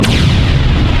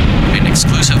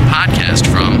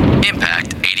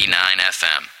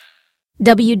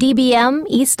WDBM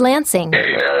East Lansing.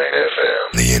 89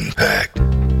 FM. The Impact.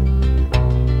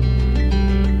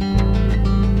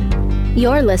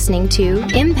 You're listening to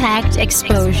Impact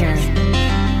Exposure.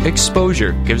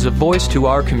 Exposure gives a voice to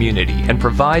our community and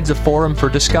provides a forum for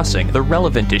discussing the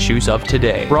relevant issues of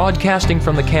today. Broadcasting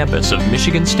from the campus of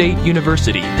Michigan State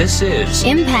University, this is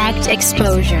Impact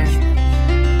Exposure.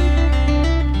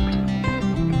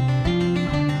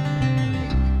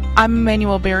 I'm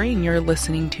Emmanuel Berry, and you're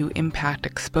listening to Impact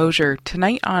Exposure.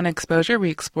 Tonight on Exposure, we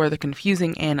explore the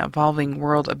confusing and evolving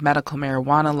world of medical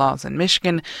marijuana laws in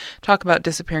Michigan, talk about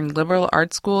disappearing liberal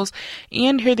art schools,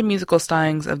 and hear the musical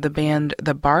stylings of the band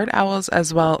The Barred Owls,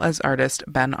 as well as artist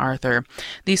Ben Arthur.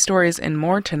 These stories and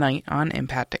more tonight on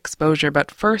Impact Exposure.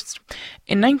 But first,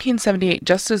 in 1978,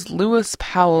 Justice Lewis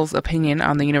Powell's opinion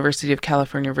on the University of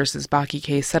California versus Bakke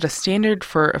case set a standard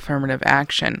for affirmative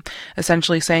action,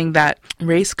 essentially saying that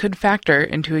race could factor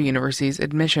into a university's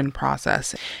admission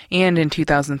process. And in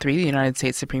 2003, the United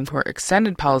States Supreme Court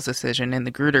extended Powell's decision in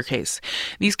the Grutter case.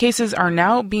 These cases are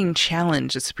now being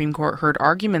challenged. The Supreme Court heard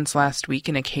arguments last week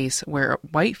in a case where a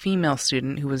white female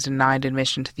student who was denied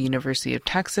admission to the University of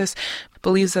Texas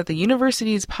believes that the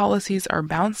university's policies are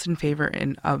balanced in favor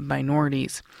of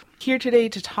minorities. Here today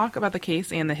to talk about the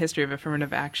case and the history of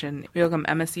affirmative action, we welcome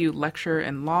MSU lecturer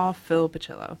in law, Phil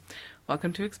Pachillo.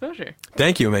 Welcome to Exposure.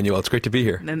 Thank you, Emmanuel. It's great to be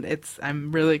here. And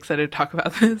I'm really excited to talk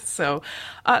about this. So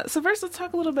first, let's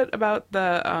talk a little bit about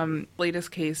the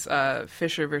latest case,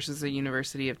 Fisher versus the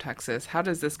University of Texas. How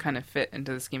does this kind of fit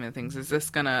into the scheme of things? Is this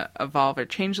going to evolve or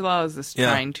change the law? Is this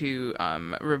trying to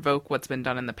revoke what's been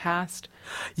done in the past?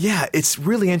 Yeah, it's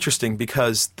really interesting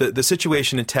because the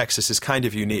situation in Texas is kind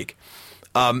of unique.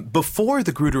 Before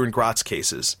the Grutter and Gratz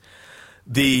cases,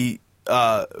 the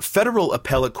federal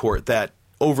appellate court that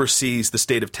oversees the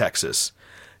state of Texas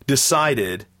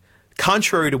decided,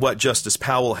 contrary to what Justice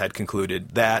Powell had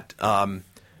concluded, that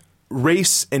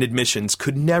race in admissions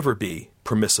could never be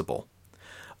permissible,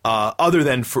 other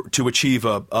than to achieve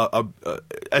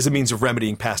as a means of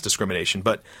remedying past discrimination.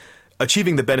 But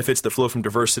achieving the benefits that flow from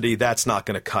diversity, that's not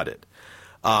going to cut it.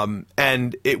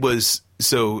 And it was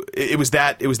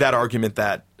that argument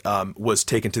that was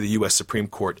taken to the U.S. Supreme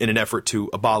Court in an effort to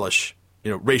abolish,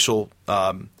 racial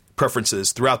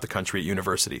preferences throughout the country at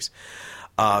universities.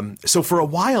 So for a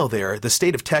while there, the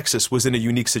state of Texas was in a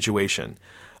unique situation.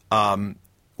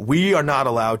 We are not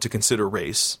allowed to consider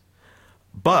race,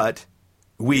 but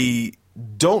we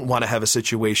don't want to have a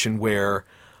situation where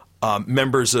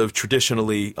members of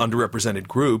traditionally underrepresented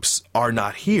groups are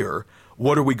not here.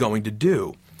 What are we going to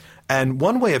do? And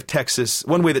one way that Texas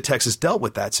dealt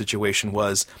with that situation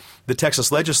was the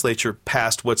Texas legislature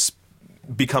passed what's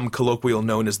become colloquially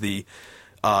known as the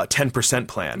 10%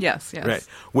 plan. Yes. Right.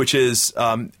 Which is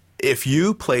if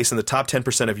you place in the top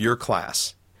 10% of your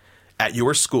class at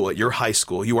your school, at your high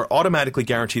school, you are automatically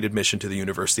guaranteed admission to the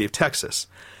University of Texas.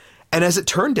 And as it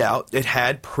turned out, it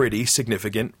had pretty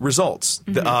significant results.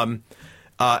 Mm-hmm.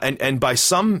 And by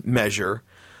some measure,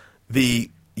 the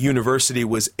university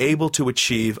was able to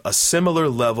achieve a similar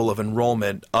level of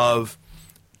enrollment of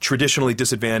traditionally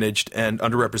disadvantaged and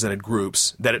underrepresented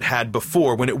groups that it had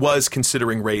before when it was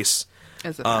considering race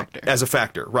as a factor. As a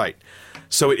factor, right.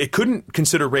 So it couldn't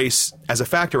consider race as a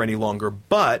factor any longer,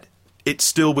 but it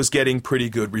still was getting pretty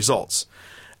good results.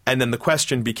 And then the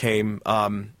question became,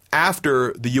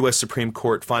 after the U.S. Supreme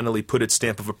Court finally put its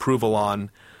stamp of approval on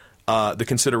the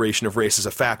consideration of race as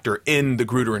a factor in the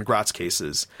Grutter and Gratz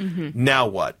cases, now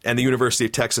what? And the University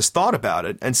of Texas thought about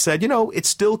it and said, it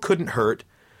still couldn't hurt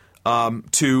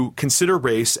to consider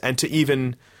race and to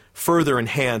even further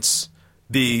enhance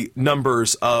the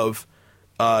numbers of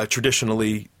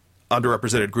traditionally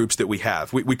underrepresented groups that we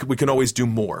have. We can always do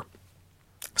more.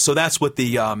 So that's what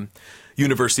the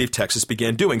University of Texas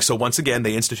began doing. So once again,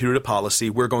 they instituted a policy.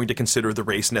 We're going to consider the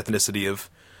race and ethnicity of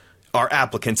our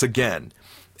applicants again.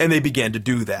 And they began to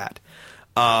do that.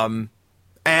 And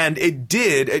it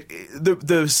did.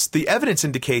 The evidence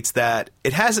indicates that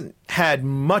it hasn't had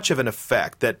much of an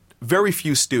effect, that very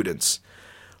few students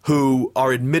who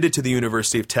are admitted to the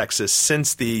University of Texas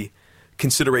since the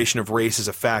consideration of race as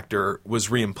a factor was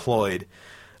reemployed,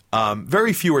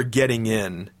 very few are getting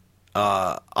in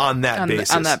on that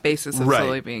basis. On that basis of right.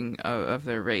 solely being of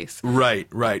their race. Right.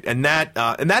 And that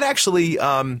actually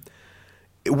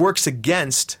it works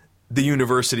against the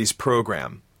university's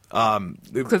program.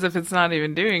 Because if it's not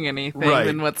even doing anything, right.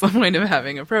 then what's the point of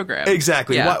having a program?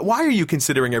 Exactly. Yeah. Why are you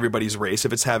considering everybody's race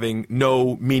if it's having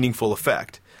no meaningful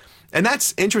effect? And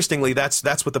that's, interestingly, that's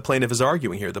what the plaintiff is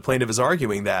arguing here. The plaintiff is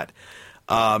arguing that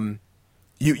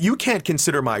you can't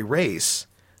consider my race,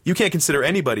 you can't consider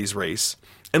anybody's race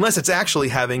unless it's actually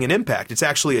having an impact. It's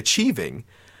actually achieving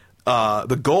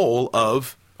the goal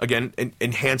of, again,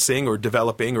 enhancing or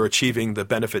developing or achieving the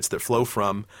benefits that flow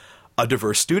from a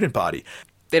diverse student body.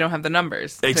 They don't have the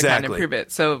numbers exactly. to kind of prove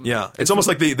it. So yeah, it's almost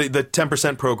like the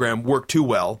 10% program worked too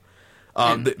well.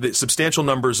 The substantial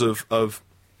numbers of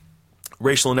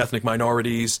racial and ethnic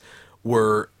minorities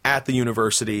were at the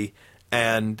university,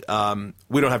 and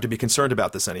we don't have to be concerned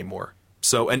about this anymore.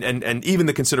 So, and even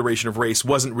the consideration of race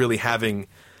wasn't really having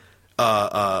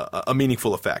a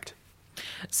meaningful effect.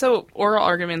 So oral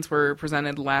arguments were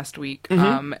presented last week,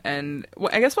 and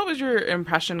I guess what was your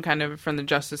impression kind of from the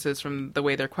justices, from the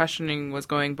way their questioning was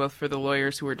going, both for the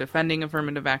lawyers who were defending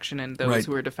affirmative action and those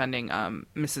who were defending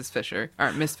Miss Fisher?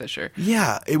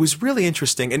 Yeah, it was really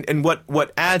interesting. And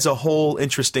what adds a whole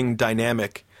interesting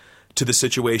dynamic to the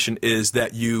situation is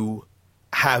that you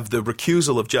have the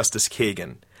recusal of Justice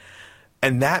Kagan.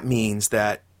 And that means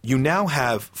that you now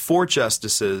have 4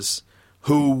 justices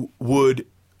who would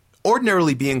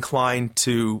ordinarily be inclined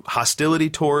to hostility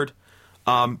toward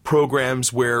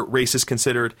programs where race is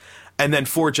considered, and then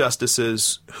 4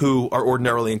 justices who are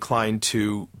ordinarily inclined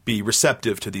to be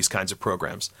receptive to these kinds of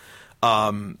programs.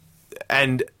 And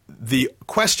the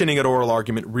questioning at oral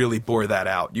argument really bore that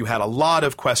out. You had a lot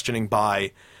of questioning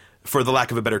by, for the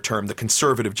lack of a better term, the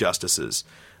conservative justices,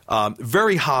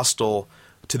 very hostile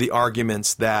to the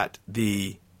arguments that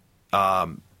the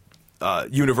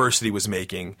university was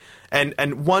making.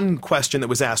 And one question that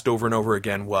was asked over and over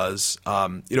again was,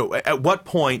 at what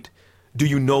point do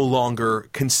you no longer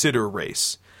consider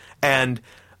race? And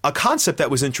a concept that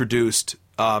was introduced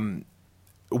when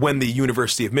the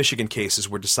University of Michigan cases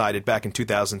were decided back in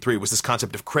 2003 was this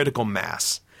concept of critical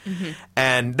mass. Mm-hmm.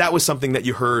 And that was something that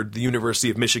you heard the University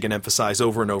of Michigan emphasize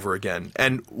over and over again.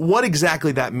 And what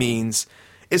exactly that means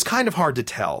is kind of hard to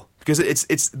tell, because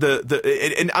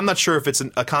and I'm not sure if it's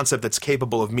a concept that's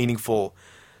capable of meaningful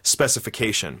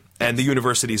specification, and the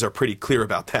universities are pretty clear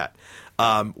about that.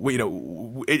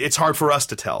 It's hard for us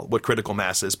to tell what critical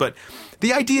mass is, but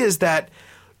the idea is that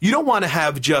you don't want to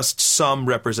have just some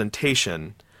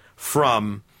representation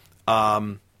from.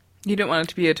 You don't want it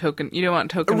to be a token. You don't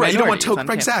want token. Right. You don't want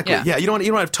token. Exactly. Yeah. You don't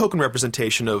have token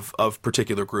representation of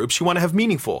particular groups. You want to have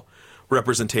meaningful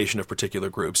representation of particular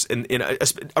groups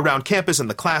around campus, in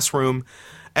the classroom,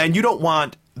 and you don't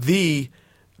want the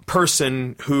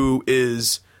person who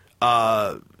is,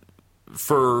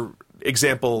 for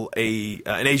example,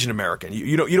 an Asian American.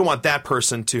 You don't want that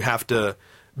person to have to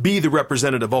be the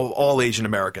representative of all Asian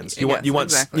Americans. You want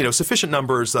exactly. Sufficient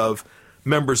numbers of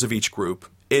members of each group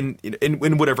in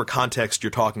whatever context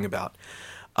you're talking about.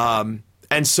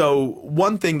 And so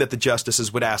one thing that the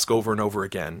justices would ask over and over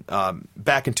again,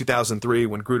 back in 2003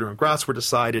 when Grutter and Gratz were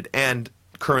decided, and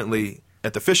currently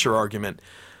at the Fisher argument,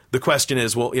 the question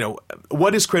is,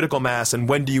 what is critical mass, and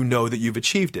when do you know that you've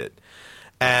achieved it?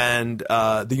 And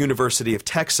the University of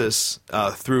Texas,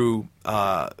 through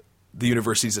the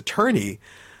university's attorney,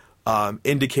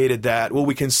 indicated that,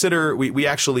 we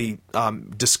actually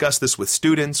discuss this with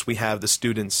students. We have the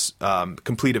students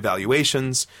complete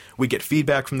evaluations. We get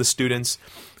feedback from the students.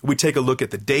 We take a look at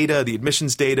the data, the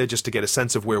admissions data, just to get a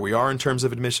sense of where we are in terms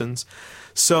of admissions.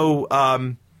 So,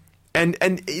 and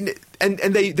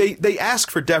they ask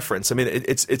for deference. I mean,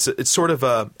 it's sort of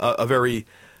a very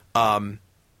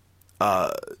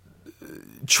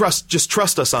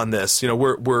trust us on this.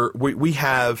 We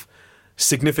have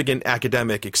significant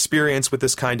academic experience with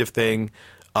this kind of thing.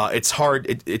 It's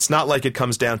hard. It's not like it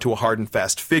comes down to a hard and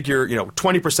fast figure.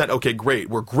 20%. Okay, great.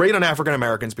 We're great on African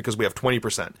Americans because we have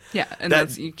 20%. Yeah,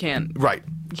 and you can't. Right.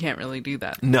 You can't really do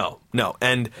that. No.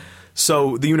 And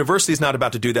so the university is not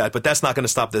about to do that, but that's not going to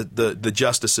stop the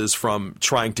justices from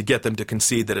trying to get them to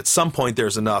concede that at some point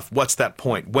there's enough. What's that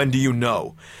point? When do you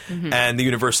know? Mm-hmm. And the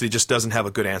university just doesn't have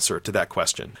a good answer to that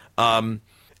question.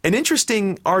 An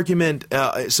interesting argument,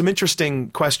 some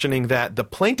interesting questioning that the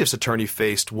plaintiff's attorney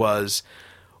faced was,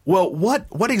 well,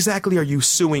 what exactly are you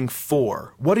suing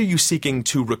for? What are you seeking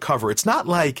to recover? It's not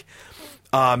like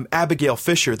Abigail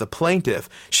Fisher, the plaintiff.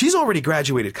 She's already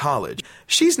graduated college.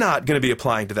 She's not going to be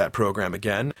applying to that program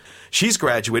again. She's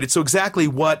graduated. So exactly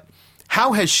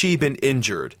how has she been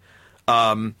injured?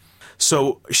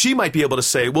 So she might be able to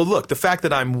say, well, look, the fact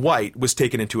that I'm white was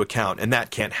taken into account, and that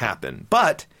can't happen.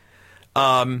 But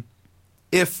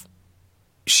if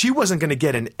she wasn't going to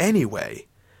get in anyway,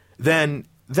 then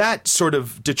that sort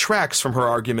of detracts from her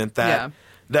argument that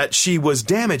she was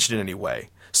damaged in any way.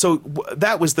 So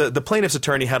that was the plaintiff's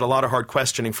attorney had a lot of hard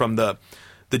questioning from the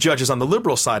the judges on the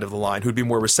liberal side of the line who'd be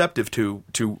more receptive to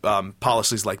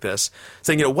policies like this,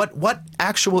 saying, what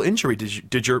actual injury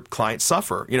did your client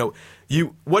suffer?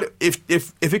 What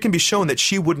if it can be shown that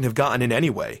she wouldn't have gotten in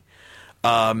anyway,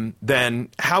 then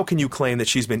how can you claim that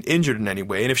she's been injured in any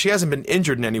way? And if she hasn't been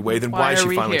injured in any way, then why is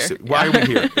she finally sued? Why are we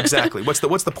here? Exactly. What's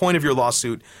the point of your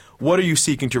lawsuit? What are you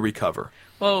seeking to recover?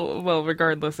 Well,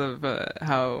 regardless of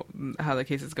how the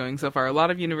case is going so far, a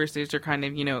lot of universities are kind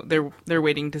of, they're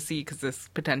waiting to see, because this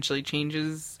potentially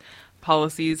changes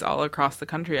policies all across the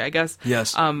country, I guess.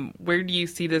 Yes. Where do you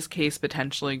see this case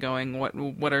potentially going?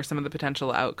 What are some of the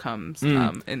potential outcomes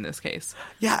in this case?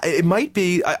 Yeah, it might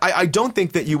be. I don't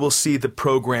think that you will see the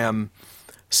program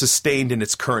sustained in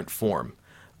its current form.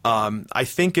 I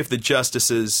think if the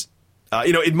justices,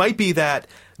 it might be that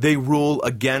they rule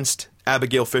against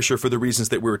Abigail Fisher for the reasons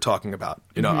that we were talking about.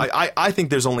 I think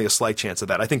there's only a slight chance of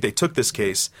that. I think they took this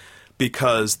case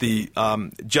because the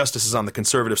justices on the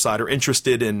conservative side are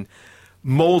interested in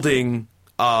molding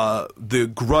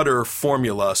the Grutter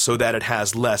formula so that it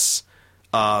has less,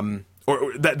 or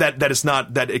that it's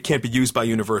not, that it can't be used by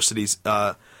universities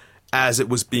as it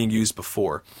was being used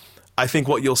before. I think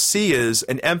what you'll see is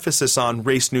an emphasis on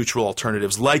race-neutral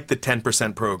alternatives like the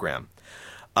 10% program.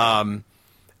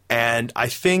 And I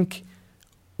think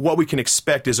what we can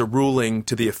expect is a ruling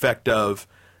to the effect of,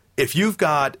 if you've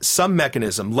got some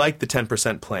mechanism like the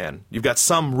 10% plan, you've got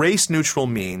some race-neutral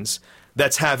means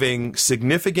that's having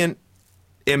significant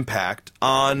impact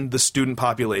on the student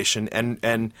population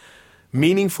and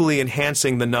meaningfully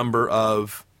enhancing the number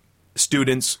of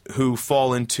students who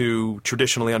fall into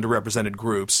traditionally underrepresented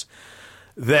groups,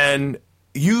 then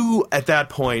you, at that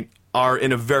point, are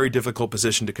in a very difficult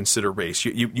position to consider race.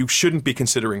 You shouldn't be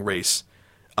considering race,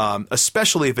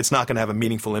 especially if it's not going to have a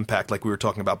meaningful impact like we were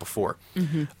talking about before.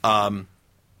 Mm-hmm.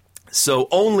 So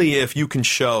only if you can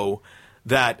show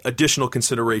that additional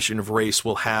consideration of race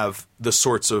will have the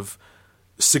sorts of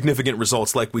significant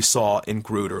results like we saw in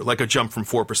Grutter, like a jump from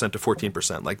 4% to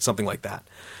 14%, like something like that.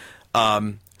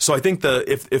 So I think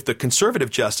if the conservative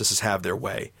justices have their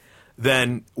way,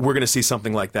 then we're going to see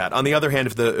something like that. On the other hand,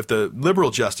 if the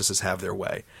liberal justices have their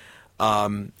way,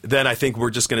 then I think we're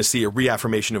just going to see a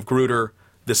reaffirmation of Grutter,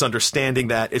 this understanding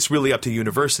that it's really up to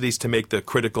universities to make the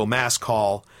critical mass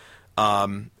call,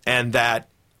 and that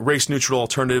race-neutral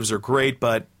alternatives are great,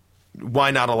 but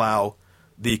why not allow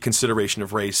the consideration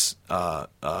of race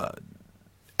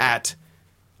at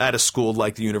a school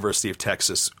like the University of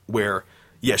Texas, where,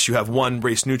 yes, you have one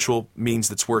race-neutral means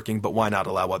that's working, but why not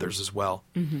allow others as well?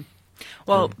 Mm-hmm.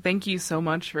 Well, thank you so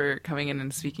much for coming in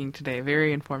and speaking today.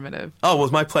 Very informative. Oh, well, it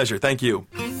was my pleasure. Thank you.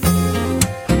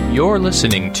 You're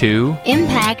listening to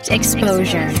Impact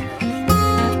Exposure.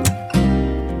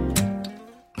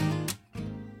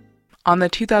 On the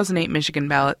 2008 Michigan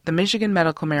ballot, the Michigan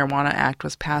Medical Marijuana Act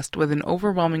was passed with an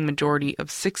overwhelming majority of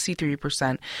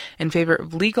 63% in favor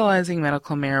of legalizing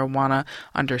medical marijuana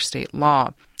under state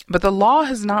law. But the law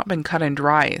has not been cut and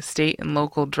dry. State and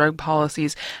local drug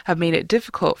policies have made it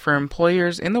difficult for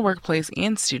employers in the workplace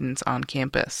and students on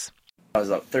campus. I was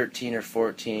about 13 or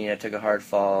 14. I took a hard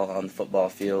fall on the football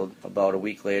field. About a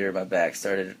week later, my back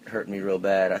started hurting me real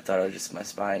bad. I thought it was just my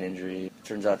spine injury.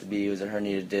 Turns out to be it was a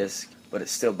herniated disc, but it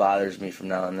still bothers me from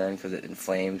now and then because it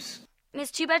inflames. In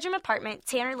his two-bedroom apartment,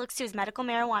 Tanner looks to his medical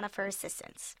marijuana for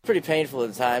assistance. Pretty painful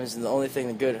at times, and the only thing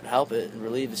that could help it and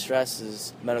relieve the stress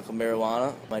is medical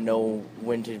marijuana. I know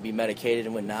when to be medicated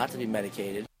and when not to be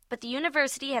medicated. But the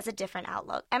university has a different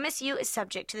outlook. MSU is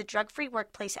subject to the Drug-Free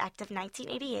Workplace Act of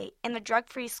 1988 and the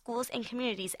Drug-Free Schools and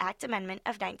Communities Act Amendment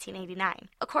of 1989.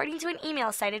 According to an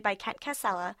email cited by Kent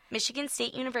Casella, Michigan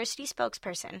State University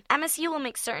spokesperson, MSU will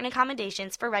make certain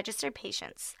accommodations for registered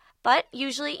patients. But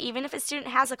usually, even if a student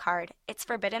has a card, it's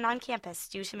forbidden on campus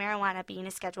due to marijuana being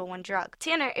a Schedule I drug.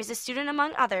 Tanner is a student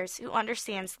among others who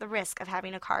understands the risk of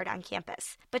having a card on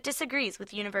campus, but disagrees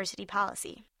with university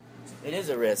policy. It is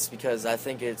a risk because I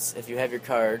think it's if you have your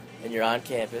card and you're on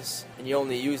campus and you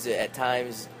only use it at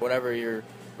times whenever you're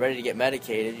ready to get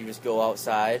medicated, you just go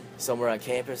outside. Somewhere on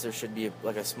campus there should be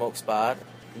like a smoke spot.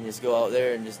 You just go out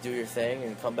there and just do your thing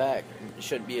and come back. It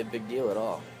shouldn't be a big deal at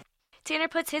all. Tanner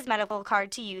puts his medical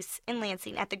card to use in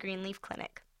Lansing at the Greenleaf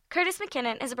Clinic. Curtis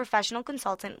McKinnon is a professional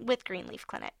consultant with Greenleaf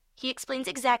Clinic. He explains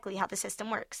exactly how the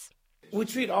system works. We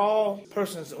treat all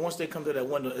persons, once they come to that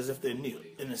window, as if they're new.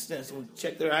 In a sense, we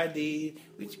check their ID,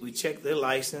 we check their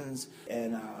license,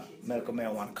 and medical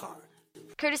marijuana card.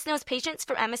 Curtis knows patients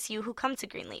from MSU who come to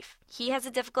Greenleaf. He has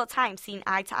a difficult time seeing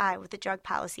eye to eye with the drug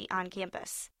policy on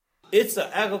campus. It's an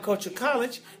agriculture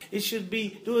college. It should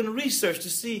be doing research to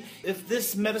see if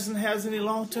this medicine has any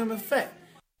long-term effect.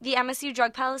 The MSU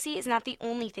drug policy is not the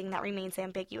only thing that remains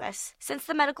ambiguous. Since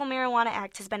the Medical Marijuana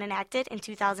Act has been enacted in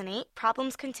 2008,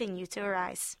 problems continue to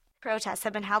arise. Protests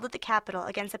have been held at the Capitol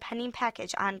against a pending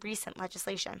package on recent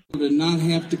legislation. To not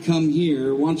have to come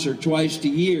here once or twice a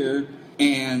year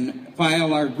and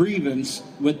file our grievance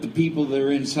with the people that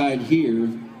are inside here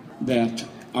that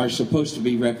are supposed to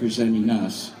be representing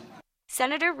us.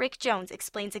 Senator Rick Jones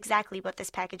explains exactly what this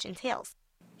package entails.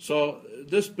 So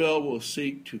this bill will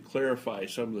seek to clarify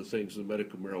some of the things in the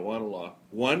medical marijuana law.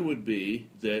 One would be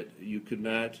that you could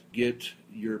not get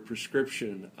your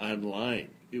prescription online.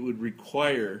 It would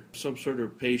require some sort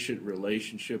of patient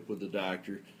relationship with the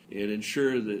doctor and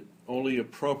ensure that only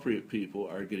appropriate people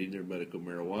are getting their medical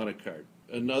marijuana card.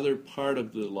 Another part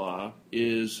of the law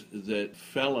is that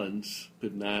felons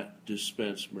could not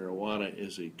dispense marijuana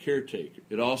as a caretaker.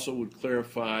 It also would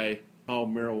clarify how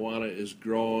marijuana is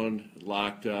grown,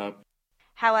 locked up.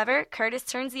 However, Curtis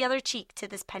turns the other cheek to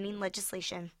this pending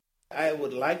legislation. I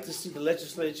would like to see the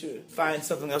legislature find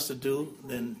something else to do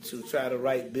than to try to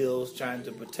write bills trying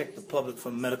to protect the public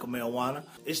from medical marijuana.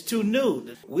 It's too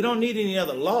new. We don't need any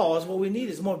other laws. What we need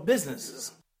is more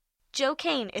businesses. Joe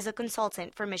Kane is a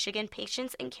consultant for Michigan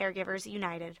Patients and Caregivers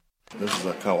United. This is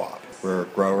a co-op where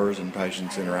growers and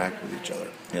patients interact with each other.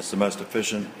 It's the most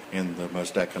efficient and the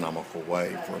most economical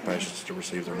way for patients to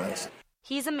receive their medicine.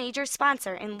 He's a major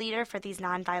sponsor and leader for these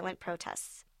nonviolent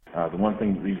protests. The one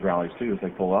thing that these rallies do is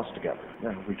they pull us together.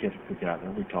 Yeah, we get together,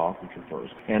 we talk, we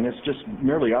converse. And it's just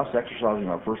merely us exercising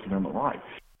our First Amendment right.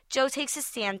 Joe takes a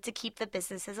stand to keep the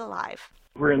businesses alive.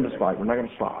 We're in this fight. We're not going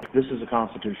to stop. This is a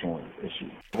constitutional issue.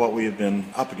 What we have been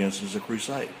up against is a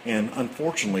crusade. And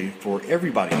unfortunately for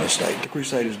everybody in the state, the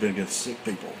crusade has been against sick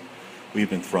people. We've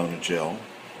been thrown in jail.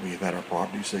 We have had our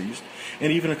property seized.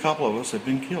 And even a couple of us have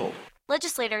been killed.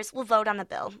 Legislators will vote on the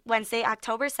bill Wednesday,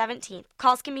 October 17th.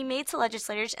 Calls can be made to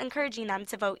legislators encouraging them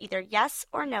to vote either yes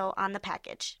or no on the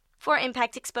package. For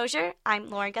Impact Exposure, I'm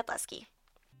Lauren Godleski.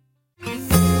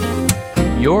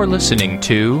 You're listening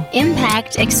to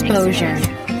Impact Exposure.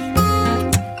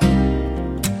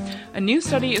 A new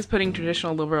study is putting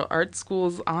traditional liberal arts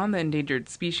schools on the endangered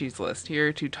species list.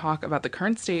 Here to talk about the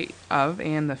current state of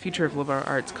and the future of liberal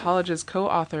arts colleges,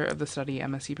 co-author of the study,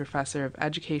 MSc Professor of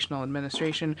Educational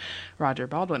Administration, Roger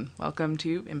Baldwin. Welcome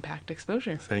to Impact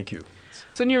Exposure. Thank you.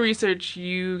 So in your research,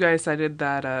 you guys cited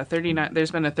that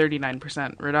there's been a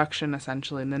 39% reduction,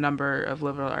 essentially, in the number of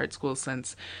liberal arts schools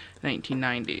since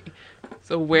 1990.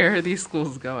 So where are these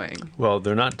schools going? Well,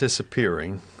 they're not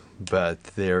disappearing, but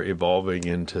they're evolving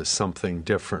into something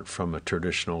different from a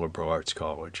traditional liberal arts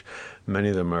college. Many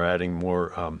of them are adding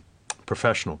more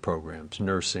professional programs,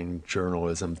 nursing,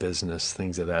 journalism, business,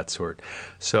 things of that sort.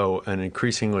 So an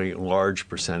increasingly large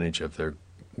percentage of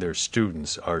their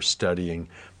students are studying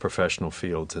professional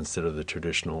fields instead of the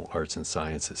traditional arts and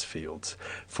sciences fields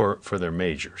for their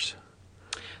majors.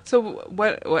 So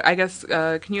what I guess,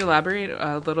 can you elaborate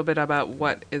a little bit about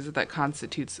what is it that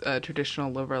constitutes a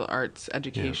traditional liberal arts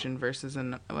education versus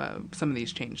some of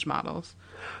these changed models?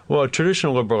 Well, a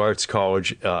traditional liberal arts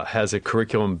college has a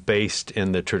curriculum based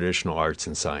in the traditional arts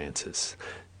and sciences.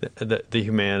 The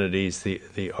humanities,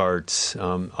 the arts,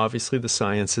 obviously the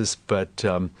sciences, but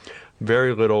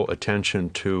very little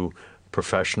attention to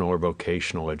professional or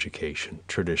vocational education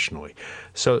traditionally.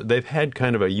 So they've had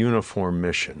kind of a uniform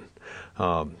mission,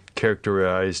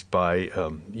 characterized by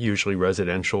usually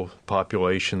residential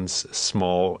populations,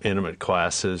 small, intimate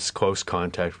classes, close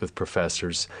contact with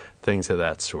professors, things of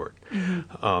that sort.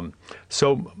 Mm-hmm.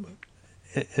 So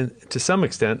to some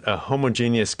extent, a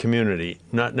homogeneous community,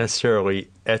 not necessarily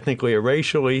ethnically or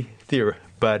racially,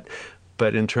 but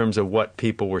in terms of what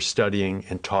people were studying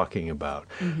and talking about.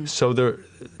 Mm-hmm. So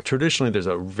traditionally there's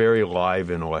a very live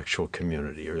intellectual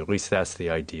community, or at least that's the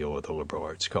ideal of the liberal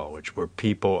arts college, where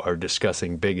people are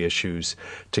discussing big issues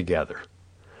together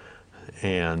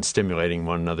and stimulating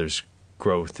one another's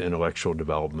growth, intellectual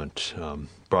development,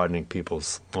 broadening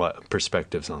people's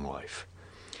perspectives on life.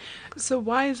 So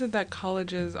why is it that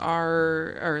colleges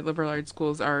or liberal arts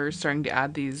schools are starting to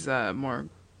add these more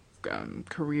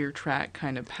career track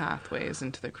kind of pathways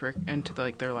into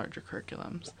their larger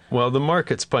curriculums? Well, the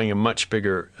market's playing a much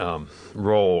bigger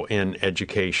role in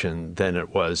education than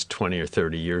it was 20 or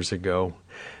 30 years ago.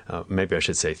 Maybe I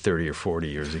should say 30 or 40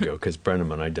 years ago, because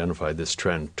Brenneman identified this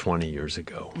trend 20 years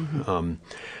ago. Mm-hmm.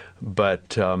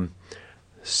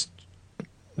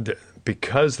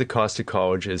 Because the cost of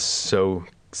college is so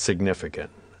significant,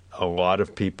 a lot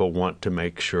of people want to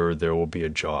make sure there will be a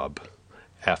job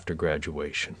after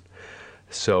graduation.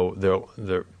 So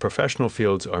the professional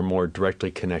fields are more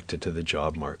directly connected to the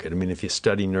job market. I mean, if you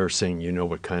study nursing, you know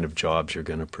what kind of jobs you're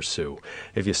going to pursue.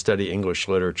 If you study English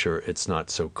literature, it's not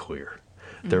so clear.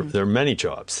 There are many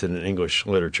jobs that an English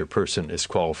literature person is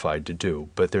qualified to do,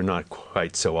 but they're not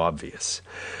quite so obvious.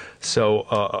 So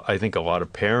I think a lot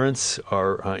of parents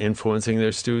are influencing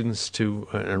their students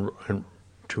to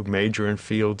major in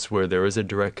fields where there is a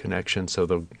direct connection, so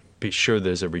they'll be sure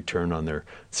there's a return on their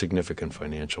significant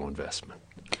financial investment.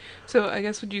 So I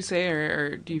guess would you say,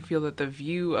 or do you feel that the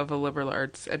view of a liberal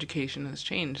arts education has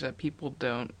changed, that people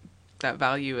don't, that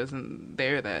value isn't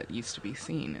there that used to be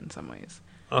seen in some ways?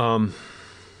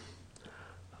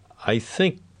 I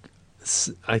think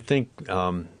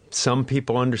some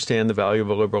people understand the value of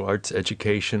a liberal arts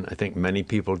education. I think many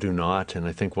people do not, and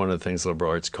I think one of the things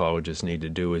liberal arts colleges need to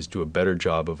do is do a better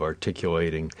job of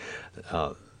articulating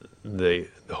the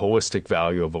holistic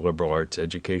value of a liberal arts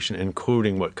education,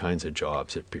 including what kinds of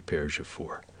jobs it prepares you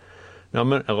for. Now,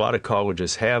 a lot of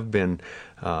colleges have been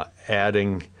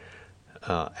adding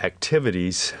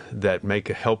activities that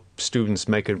help students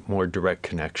make a more direct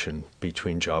connection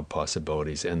between job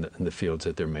possibilities and the fields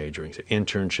that they're majoring. So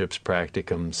internships,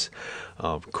 practicums,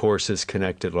 courses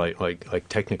connected like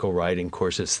technical writing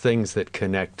courses, things that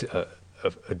connect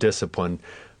a discipline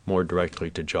more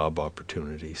directly to job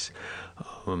opportunities.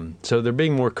 So they're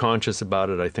being more conscious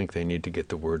about it. I think they need to get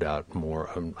the word out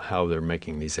more on how they're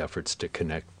making these efforts to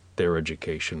connect their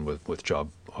education with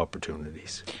job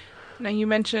opportunities. Now, you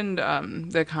mentioned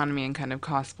the economy and kind of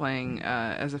cosplaying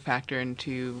as a factor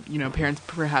into, parents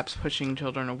perhaps pushing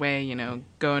children away,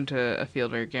 go into a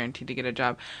field where you're guaranteed to get a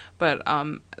job. But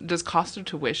does cost of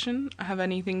tuition have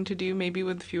anything to do maybe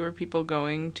with fewer people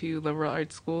going to liberal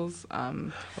arts schools?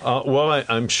 Well,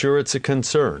 I'm sure it's a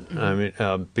concern. Mm-hmm.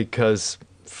 I mean, because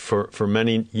for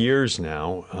many years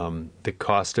now, the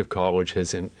cost of college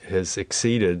has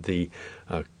exceeded the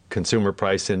consumer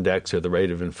price index or the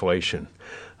rate of inflation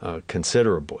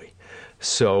considerably.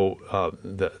 So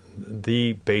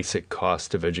the basic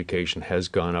cost of education has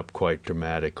gone up quite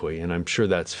dramatically, and I'm sure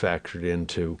that's factored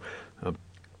into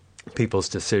people's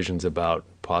decisions about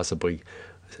possibly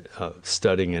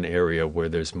studying an area where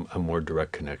there's a more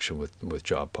direct connection with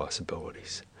job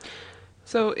possibilities.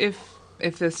 So if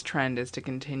this trend is to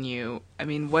continue, I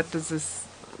mean,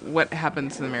 what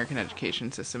happens to the American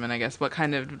education system, and I guess what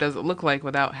kind of does it look like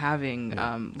without having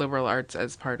liberal arts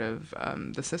as part of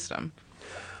the system?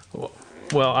 Well,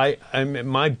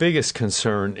 my biggest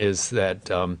concern is that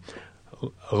a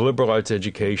liberal arts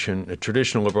education, a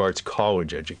traditional liberal arts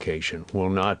college education, will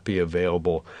not be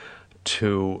available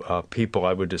to people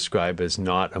I would describe as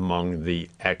not among the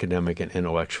academic and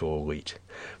intellectual elite.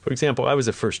 For example, I was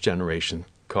a first-generation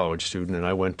college student, and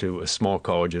I went to a small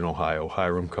college in Ohio,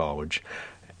 Hiram College,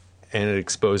 and it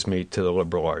exposed me to the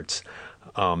liberal arts.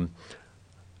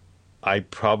 I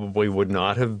probably would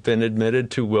not have been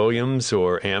admitted to Williams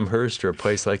or Amherst or a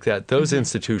place like that. Those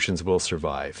institutions will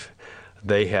survive.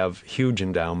 They have huge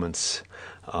endowments,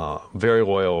 very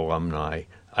loyal alumni.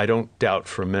 I don't doubt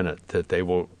for a minute that they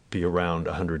will be around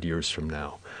 100 years from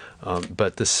now.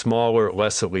 But the smaller,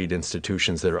 less elite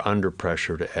institutions that are under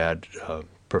pressure to add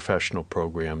professional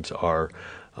programs are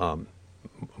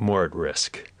more at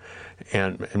risk.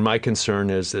 And my concern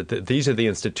is that these are the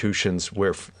institutions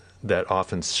that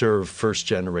often serve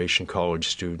first-generation college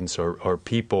students or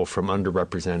people from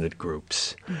underrepresented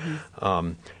groups.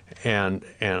 Mm-hmm. And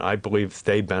I believe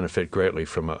they benefit greatly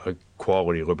from a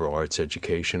quality liberal arts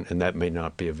education, and that may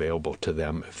not be available to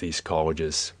them if these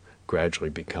colleges gradually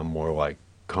become more like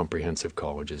comprehensive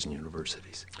colleges and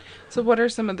universities. So what are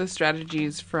some of the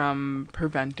strategies from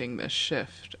preventing this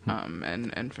shift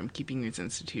and from keeping these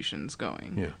institutions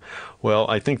going? Yeah. Well,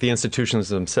 I think the institutions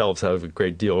themselves have a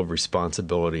great deal of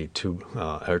responsibility to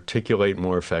articulate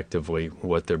more effectively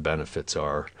what their benefits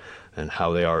are and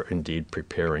how they are indeed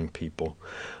preparing people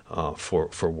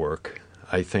for work.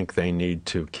 I think they need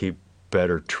to keep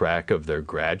better track of their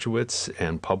graduates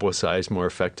and publicize more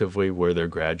effectively where their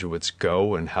graduates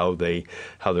go and how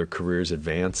their careers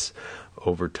advance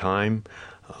over time.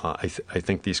 I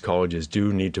think these colleges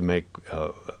do need to make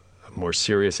a more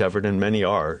serious effort, and many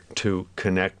are, to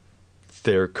connect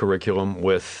their curriculum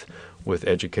with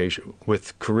education,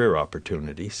 with career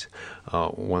opportunities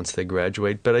once they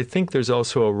graduate. But I think there's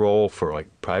also a role for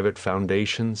private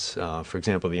foundations. For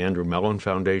example, the Andrew Mellon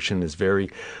Foundation is very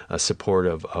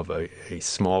supportive of a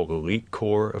small elite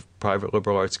core of private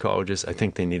liberal arts colleges. I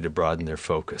think they need to broaden their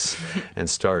focus and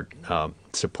start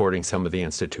supporting some of the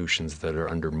institutions that are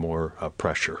under more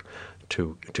pressure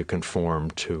to conform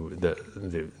to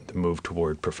the move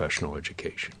toward professional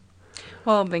education.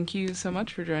 Well, thank you so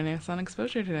much for joining us on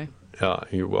Exposure today.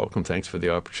 You're welcome. Thanks for the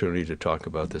opportunity to talk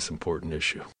about this important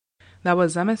issue. That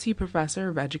was MSU Professor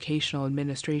of Educational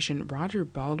Administration Roger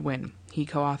Baldwin. He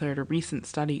co-authored a recent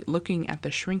study looking at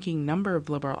the shrinking number of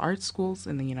liberal arts schools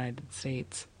in the United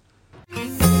States.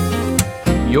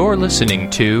 You're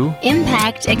listening to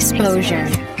Impact Exposure.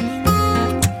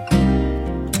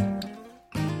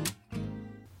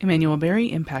 Emmanuel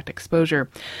Berry, Impact Exposure.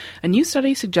 A new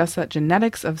study suggests that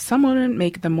genetics of some women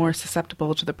make them more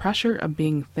susceptible to the pressure of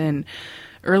being thin.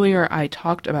 Earlier, I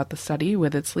talked about the study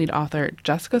with its lead author,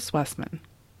 Jessica Swessman.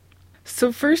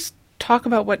 So first, talk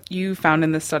about what you found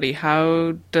in this study.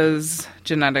 How does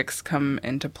genetics come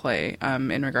into play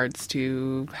in regards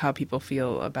to how people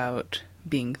feel about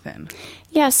being thin?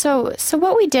 Yeah, so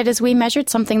what we did is we measured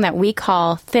something that we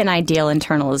call thin ideal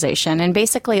internalization. And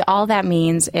basically all that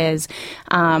means is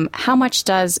how much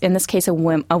does, in this case, a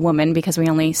woman, because we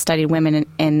only studied women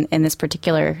in this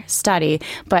particular study,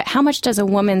 but how much does a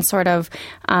woman sort of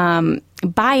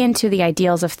buy into the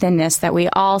ideals of thinness that we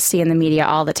all see in the media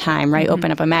all the time, right? Mm-hmm.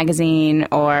 Open up a magazine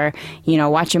or,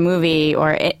 watch a movie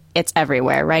or it's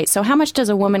everywhere, right? So how much does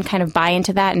a woman kind of buy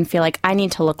into that and feel like I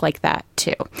need to look like that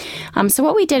too? So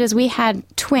what we did is we had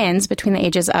twins between the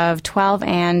ages of 12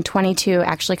 and 22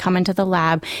 actually come into the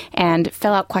lab and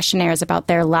fill out questionnaires about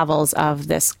their levels of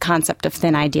this concept of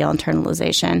thin ideal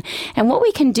internalization. And what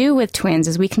we can do with twins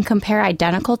is we can compare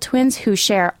identical twins who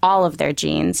share all of their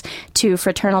genes to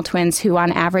fraternal twins who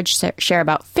on average share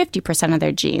about 50% of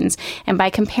their genes. And by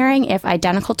comparing if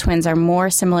identical twins are more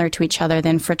similar to each other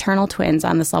than fraternal twins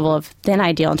on this level of thin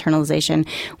ideal internalization,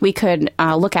 we could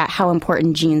look at how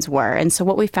important genes were. And so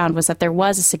what we found was that there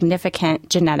was a significant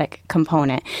genetic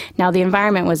component. Now, the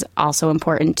environment was also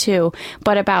important too,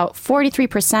 but about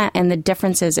 43% in the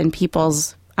differences in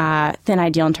people's thin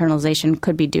ideal internalization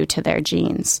could be due to their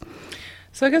genes.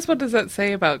 So I guess what does that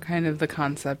say about kind of the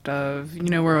concept of,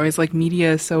 we're always like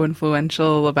media is so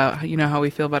influential about, how we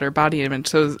feel about our body image.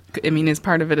 So, is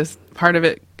part of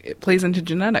it it plays into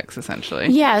genetics, essentially.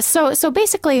 Yeah, so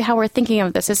basically how we're thinking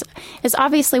of this is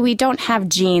obviously we don't have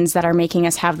genes that are making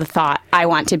us have the thought, I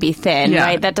want to be thin,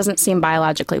 right? That doesn't seem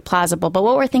biologically plausible. But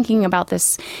what we're thinking about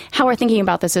this, how we're thinking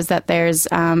about this is that there's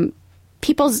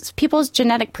people's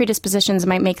genetic predispositions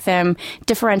might make them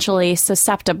differentially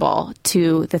susceptible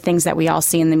to the things that we all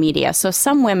see in the media. So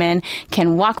some women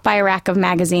can walk by a rack of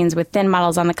magazines with thin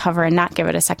models on the cover and not give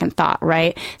it a second thought,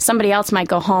 right? Somebody else might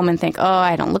go home and think, oh,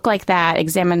 I don't look like that,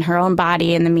 examine her own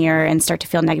body in the mirror and start to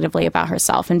feel negatively about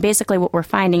herself. And basically what we're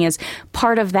finding is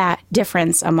part of that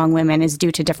difference among women is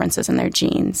due to differences in their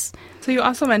genes. So you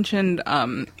also mentioned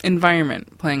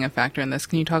environment playing a factor in this.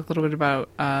 Can you talk a little bit about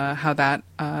how that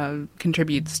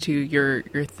contributes to your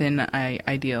thin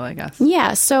ideal, I guess?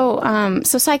 Yeah. So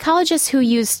psychologists who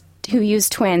use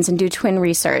twins and do twin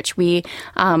research, we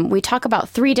talk about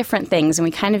three different things, and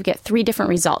we kind of get three different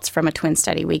results from a twin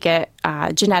study. We get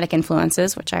genetic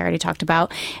influences, which I already talked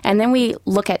about, and then we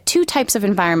look at two types of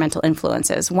environmental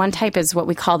influences. One type is what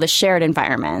we call the shared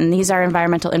environment, and these are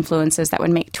environmental influences that would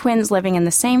make twins living in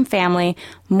the same family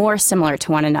more similar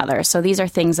to one another. So these are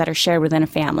things that are shared within a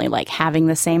family, like having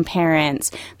the same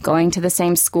parents, going to the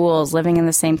same schools, living in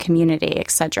the same community,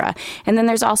 etc. And then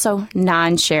there's also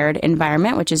non-shared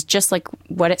environment, which is just like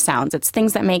what it sounds. It's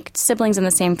things that make siblings in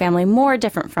the same family more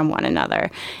different from one another,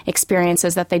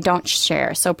 experiences that they don't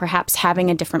share. So perhaps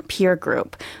having a different peer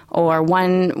group, or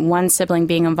one sibling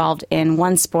being involved in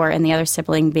one sport and the other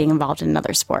sibling being involved in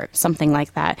another sport, something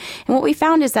like that. And what we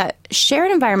found is that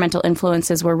shared environmental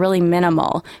influences were really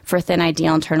minimal for thin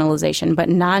ideal internalization, but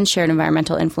non-shared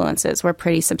environmental influences were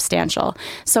pretty substantial.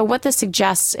 So what this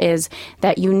suggests is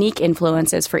that unique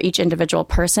influences for each individual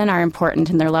person are important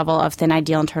in their level of thin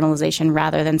ideal internalization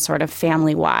rather than sort of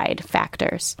family-wide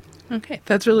factors. Okay,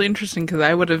 that's really interesting because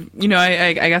I would have,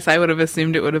 I guess I would have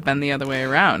assumed it would have been the other way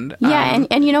around. Yeah,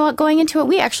 and you know what, going into it,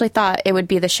 we actually thought it would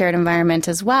be the shared environment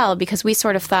as well, because we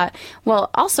sort of thought, well,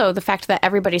 also the fact that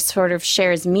everybody sort of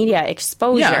shares media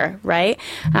exposure, right?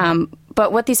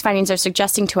 But what these findings are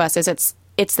suggesting to us is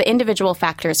it's the individual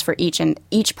factors for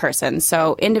each person.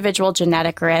 So individual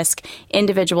genetic risk,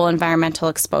 individual environmental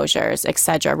exposures,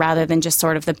 etc., rather than just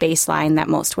sort of the baseline that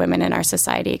most women in our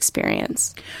society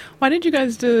experience. Why did you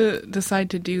guys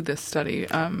decide to do this study?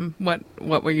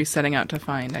 What were you setting out to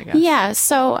find, I guess? Yeah,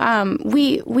 so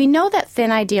we know that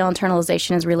thin ideal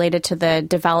internalization is related to the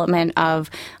development of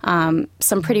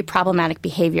some pretty problematic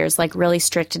behaviors, like really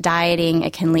strict dieting.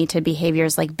 It can lead to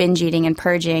behaviors like binge eating and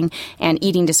purging, and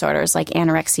eating disorders like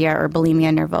anorexia or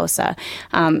bulimia nervosa.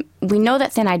 We know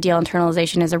that thin ideal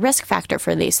internalization is a risk factor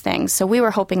for these things. So we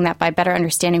were hoping that by better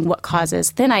understanding what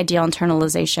causes thin ideal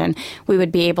internalization, we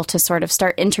would be able to sort of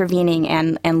start intervening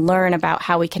and learn about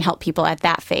how we can help people at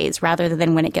that phase rather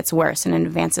than when it gets worse and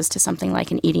advances to something like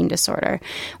an eating disorder.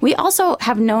 We also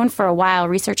have known for a while,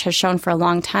 research has shown for a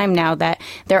long time now, that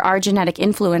there are genetic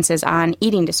influences on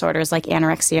eating disorders like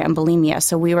anorexia and bulimia.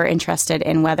 So we were interested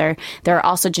in whether there are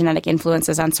also genetic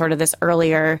influences on sort of this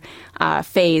earlier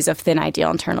phase of thin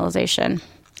ideal internalization.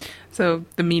 So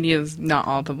the media is not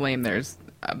all to blame. There's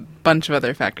a bunch of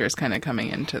other factors kind of coming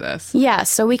into this. Yeah,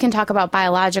 so we can talk about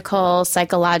biological,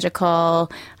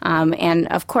 psychological, and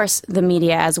of course the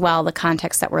media as well, the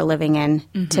context that we're living in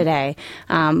today.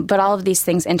 But all of these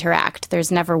things interact.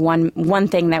 There's never one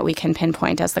thing that we can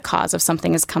pinpoint as the cause of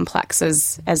something as complex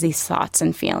as these thoughts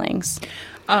and feelings.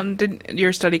 Did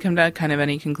your study come to kind of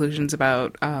any conclusions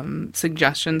about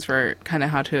suggestions for kind of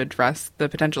how to address the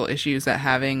potential issues that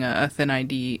having a thin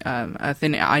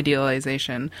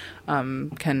idealization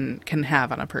can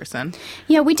have on a person?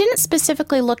 Yeah, we didn't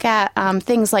specifically look at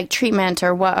things like treatment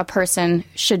or what a person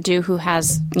should do who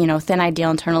has, thin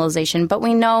ideal internalization, but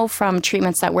we know from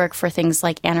treatments that work for things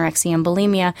like anorexia and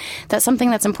bulimia that something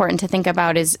that's important to think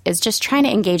about is just trying to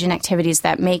engage in activities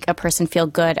that make a person feel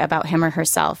good about him or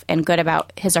herself and good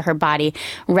about his or her body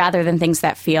rather than things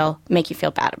that make you feel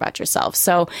bad about yourself.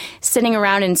 So sitting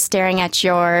around and staring at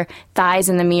your thighs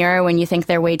in the mirror when you think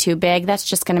they're way too big, that's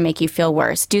just going to make you feel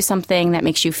worse. Do something that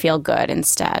makes you feel good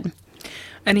instead.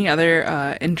 Any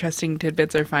other interesting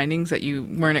tidbits or findings that you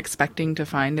weren't expecting to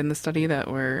find in the study that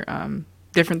were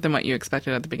different than what you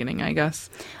expected at the beginning, I guess?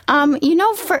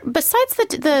 Besides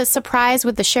the surprise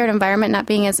with the shared environment not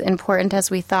being as important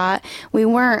as we thought, we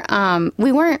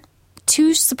weren't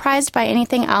too surprised by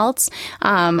anything else.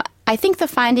 I think the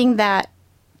finding that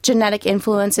genetic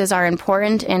influences are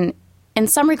important, and in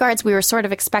some regards we were sort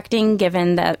of expecting,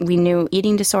 given that we knew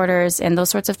eating disorders and those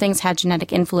sorts of things had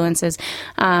genetic influences.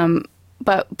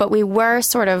 But we were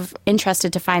sort of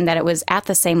interested to find that it was at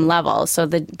the same level. So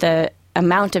the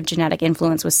amount of genetic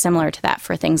influence was similar to that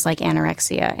for things like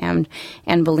anorexia and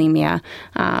bulimia.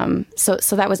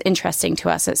 So that was interesting to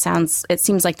us. It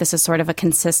seems like this is sort of a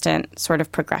consistent sort of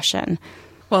progression.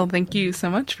 Well, thank you so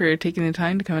much for taking the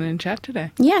time to come in and chat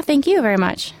today. Yeah, thank you very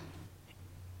much.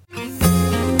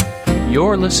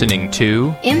 You're listening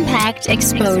to Impact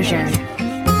Exposure.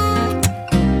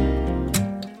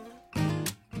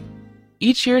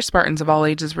 Each year, Spartans of all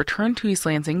ages return to East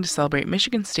Lansing to celebrate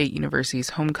Michigan State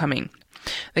University's homecoming.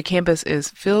 The campus is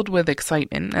filled with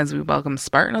excitement as we welcome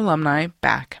Spartan alumni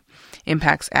back.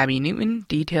 Impact's Abby Newton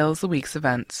details the week's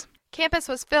events. Campus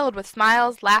was filled with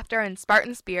smiles, laughter, and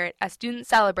Spartan spirit as students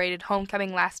celebrated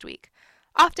homecoming last week.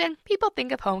 Often, people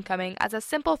think of homecoming as a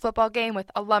simple football game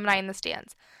with alumni in the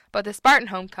stands, but the Spartan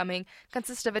homecoming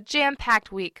consists of a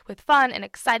jam-packed week with fun and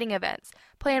exciting events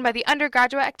planned by the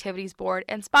Undergraduate Activities Board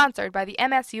and sponsored by the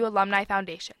MSU Alumni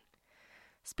Foundation.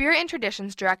 Spirit and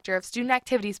Traditions Director of Student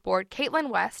Activities Board, Caitlin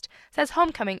West, says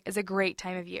homecoming is a great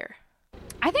time of year.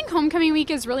 I think homecoming week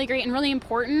is really great and really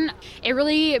important. It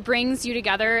really brings you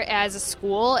together as a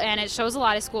school, and it shows a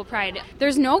lot of school pride.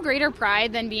 There's no greater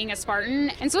pride than being a Spartan,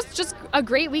 and so it's just a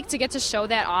great week to get to show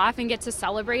that off and get to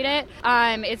celebrate it.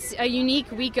 It's a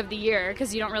unique week of the year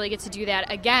because you don't really get to do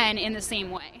that again in the same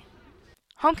way.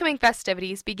 Homecoming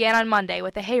festivities began on Monday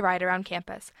with a hayride around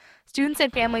campus. Students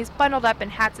and families bundled up in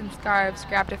hats and scarves,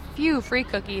 grabbed a few free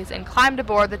cookies, and climbed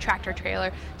aboard the tractor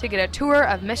trailer to get a tour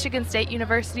of Michigan State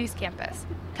University's campus,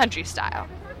 country style.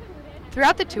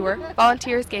 Throughout the tour,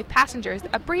 volunteers gave passengers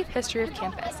a brief history of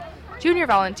campus. Junior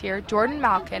volunteer Jordan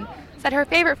Malkin said her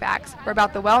favorite facts were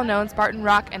about the well-known Spartan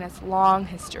Rock and its long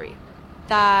history.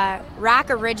 The rock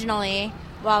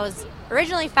was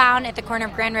originally found at the corner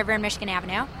of Grand River and Michigan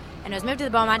Avenue. And it was moved to the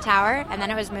Beaumont Tower, and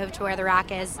then it was moved to where the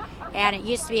rock is. And it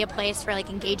used to be a place for,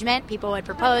 engagement. People would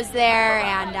propose there,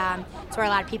 and it's where a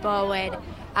lot of people would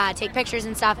take pictures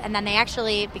and stuff. And then they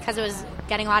actually, because it was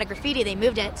getting a lot of graffiti, they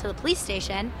moved it to the police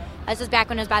station. This was back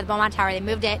when it was by the Beaumont Tower. They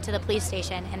moved it to the police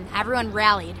station, and everyone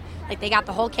rallied. They got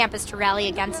the whole campus to rally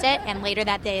against it, and later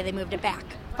that day they moved it back.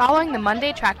 Following the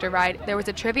Monday tractor ride, there was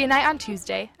a trivia night on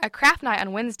Tuesday, a craft night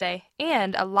on Wednesday,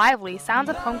 and a lively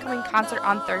Sounds of Homecoming concert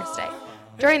on Thursday.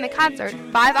 During the concert,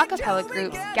 5 a cappella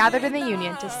groups gathered in the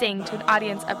Union to sing to an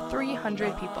audience of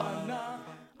 300 people.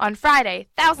 On Friday,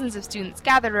 thousands of students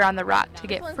gathered around the rock to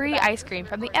get free ice cream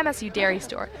from the MSU Dairy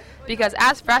Store because,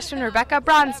 as freshman Rebecca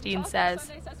Bronstein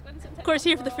says, "Of course,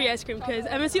 here for the free ice cream because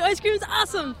MSU ice cream is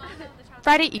awesome!"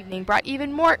 Friday evening brought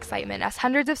even more excitement as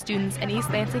hundreds of students and East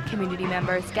Lansing community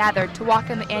members gathered to walk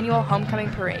in the annual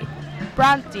homecoming parade.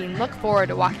 Bronstein looked forward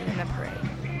to walking in the parade.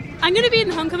 I'm going to be in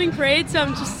the homecoming parade, so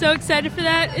I'm just so excited for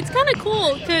that. It's kind of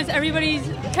cool because everybody's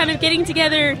kind of getting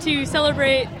together to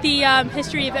celebrate the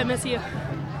history of MSU.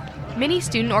 Many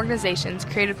student organizations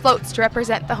created floats to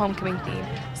represent the homecoming theme.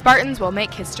 Spartans will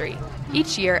make history.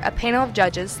 Each year, a panel of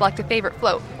judges select a favorite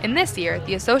float, and this year,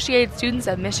 the Associated Students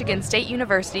of Michigan State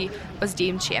University was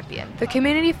deemed champion. The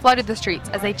community flooded the streets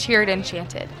as they cheered and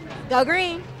chanted. Go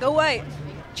green, go white.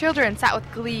 Children sat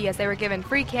with glee as they were given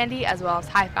free candy as well as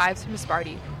high fives from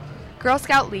Sparty. Girl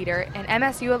Scout leader and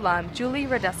MSU alum Julie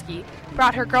Radusky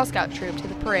brought her Girl Scout troop to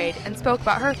the parade and spoke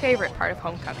about her favorite part of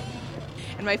homecoming.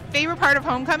 And my favorite part of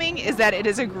homecoming is that it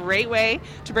is a great way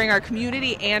to bring our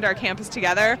community and our campus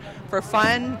together for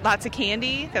fun, lots of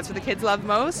candy. That's what the kids love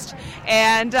most.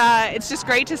 And it's just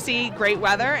great to see great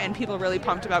weather and people really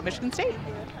pumped about Michigan State.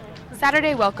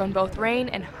 Saturday welcomed both rain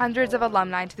and hundreds of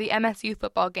alumni to the MSU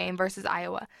football game versus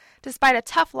Iowa. Despite a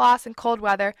tough loss and cold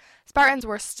weather, Spartans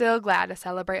were still glad to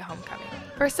celebrate homecoming.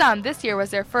 For some, this year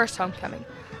was their first homecoming.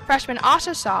 Freshman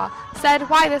Asha Shaw said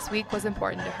why this week was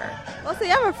important to her. Well, see,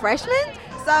 I'm a freshman,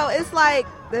 so it's like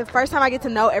the first time I get to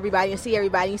know everybody and see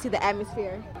everybody and see the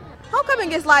atmosphere.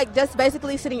 Homecoming is like just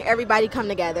basically seeing everybody come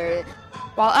together.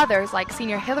 While others, like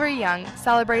senior Hillary Young,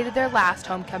 celebrated their last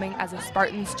homecoming as a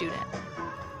Spartan student.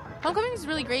 Homecoming is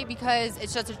really great because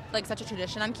it's just such a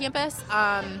tradition on campus.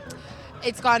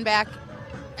 It's gone back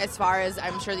as far as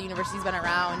I'm sure the university's been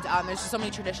around. There's just so many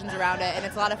traditions around it, and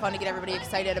it's a lot of fun to get everybody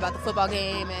excited about the football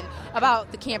game and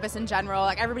about the campus in general.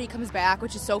 Like, everybody comes back,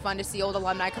 which is so fun to see old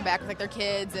alumni come back with like their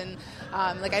kids, and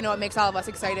I know it makes all of us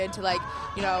excited to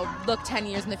look 10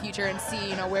 years in the future and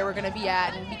see where we're going to be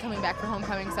at and be coming back for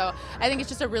homecoming. So I think it's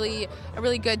just a really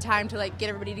good time to get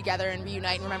everybody together and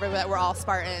reunite and remember that we're all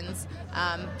Spartans,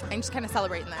 and just kind of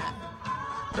celebrating that.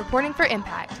 Reporting for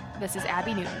Impact, this is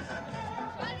Abby Newton.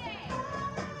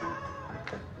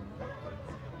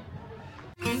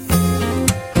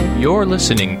 You're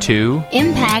listening to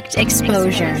Impact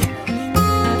Exposure.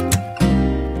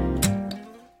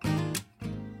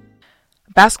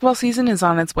 Basketball season is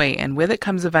on its way, and with it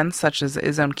comes events such as the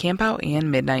Izzone Campout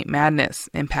and Midnight Madness.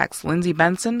 Impact's Lindsay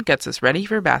Benson gets us ready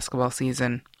for basketball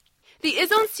season. The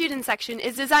Izzone student section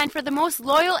is designed for the most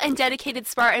loyal and dedicated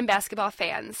Spartan basketball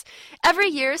fans. Every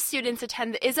year, students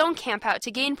attend the Izzone Campout to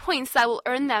gain points that will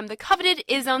earn them the coveted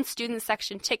Izzone student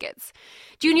section tickets.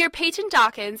 Junior Peyton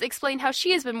Dawkins explained how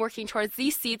she has been working towards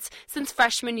these seats since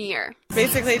freshman year.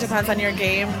 Basically, it depends on your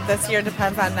game. This year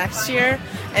depends on next year.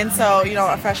 And so,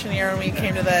 a freshman year when we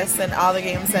came to this and all the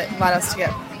games that led us to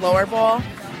get lower bowl.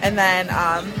 And then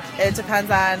it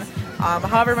depends on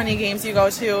however many games you go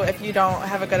to. If you don't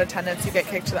have a good attendance, you get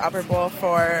kicked to the upper bowl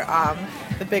for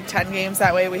the Big Ten games.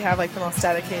 That way we have the most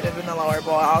dedicated in the lower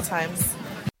bowl at all times.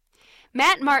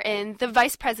 Matt Martin, the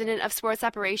Vice President of Sports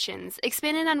Operations,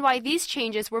 expanded on why these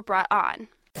changes were brought on.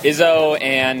 Izzo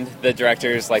and the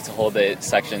directors like to hold the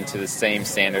section to the same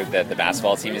standard that the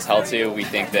basketball team is held to. We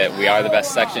think that we are the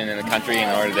best section in the country. In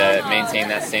order to maintain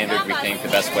that standard, we think the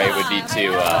best way would be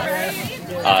to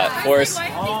force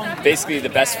basically the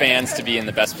best fans to be in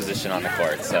the best position on the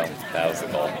court. So that was the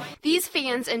goal. These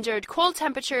fans endured cold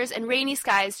temperatures and rainy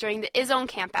skies during the Izzone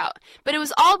Campout, but it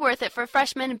was all worth it for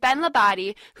freshman Ben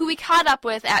Labate, who we caught up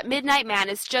with at Midnight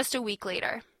Madness just a week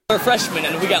later. We're freshmen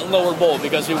and we got lower bowl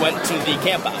because we went to the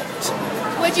camp out.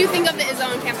 What do you think of the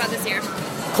Izzone Campout this year?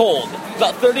 Cold.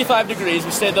 About 35 degrees.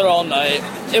 We stayed there all night.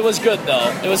 It was good,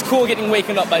 though. It was cool getting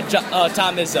waken up by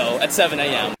Tom Izzo at 7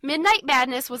 a.m. Midnight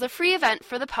Madness was a free event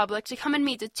for the public to come and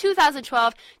meet the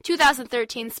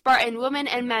 2012-2013 Spartan women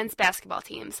and men's basketball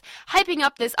teams, hyping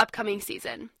up this upcoming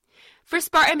season. For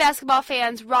Spartan basketball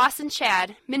fans Ross and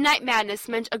Chad, Midnight Madness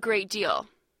meant a great deal.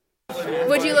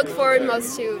 What do you look forward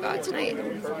most to tonight?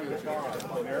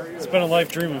 It's been a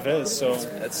life dream of his, so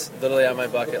it's literally on my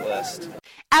bucket list.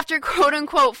 After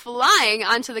quote-unquote flying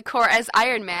onto the court as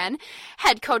Iron Man,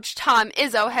 head coach Tom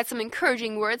Izzo had some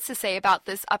encouraging words to say about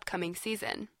this upcoming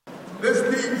season. This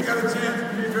team's got a chance to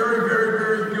be very, very,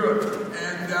 very good.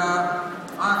 And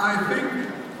I think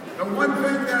the one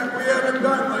thing that we haven't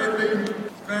done lately,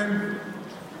 it's been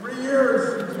 3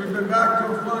 years since we've been back to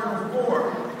a Final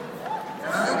Four.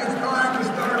 And I think it's time to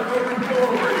start moving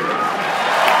forward.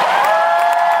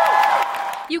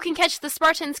 You can catch the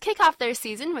Spartans kick off their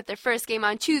season with their first game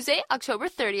on Tuesday, October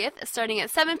 30th, starting at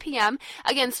 7 p.m.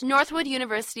 against Northwood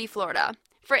University, Florida.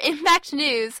 For Impact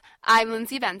News, I'm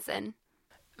Lindsay Benson.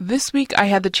 This week, I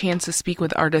had the chance to speak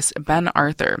with artist Ben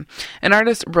Arthur, an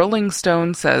artist Rolling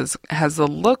Stone says has the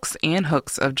looks and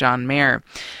hooks of John Mayer.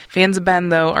 Fans of Ben,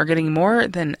 though, are getting more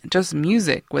than just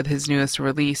music with his newest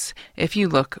release, If You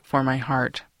Look for My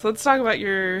Heart. So let's talk about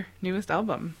your newest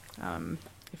album,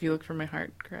 If You Look for My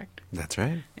Heart, correct? That's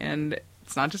right. And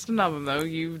It's not just an album, though.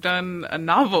 You've done a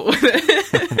novel with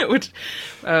it, which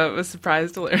was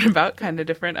surprised to learn about, kind of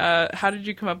different. How did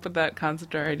you come up with that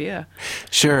concept or idea?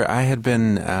 Sure. I had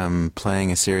been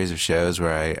playing a series of shows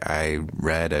where I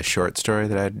read a short story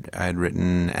that I'd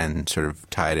written and sort of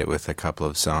tied it with a couple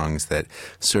of songs that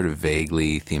sort of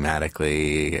vaguely,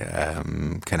 thematically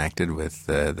connected with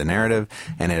the narrative,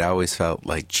 and it always felt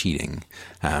like cheating.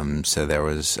 So there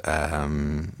was... I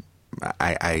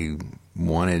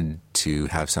wanted to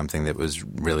have something that was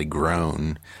really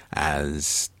grown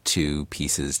as two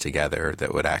pieces together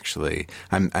that would actually...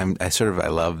 I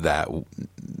love that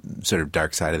sort of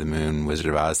Dark Side of the Moon, Wizard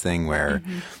of Oz thing where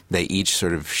they each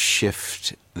sort of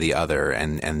shift the other,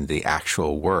 and the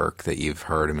actual work that you've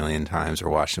heard a million times or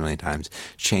watched a million times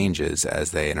changes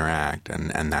as they interact,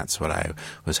 and that's what I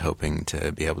was hoping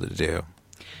to be able to do.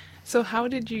 So how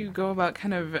did you go about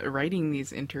kind of writing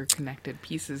these interconnected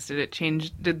pieces?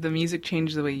 Did the music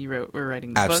change the way you were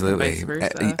writing the Absolutely. book and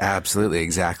vice versa? Absolutely,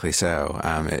 exactly so.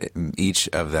 Each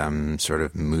of them sort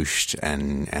of mooshed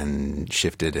and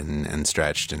shifted and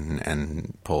stretched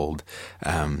and pulled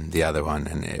the other one,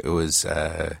 and it was...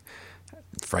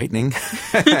 frightening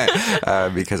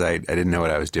because I didn't know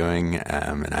what I was doing,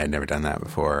 and I had never done that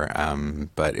before.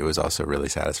 But it was also really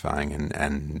satisfying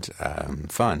and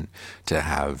fun to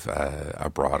have a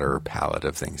broader palette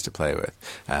of things to play with.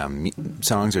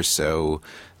 Songs are so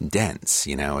dense,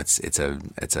 it's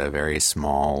a very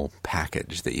small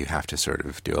package that you have to sort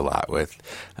of do a lot with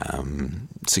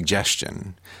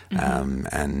suggestion.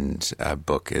 And a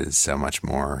book is so much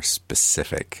more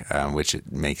specific, which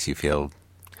it makes you feel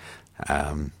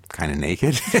kind of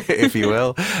naked, if you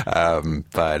will.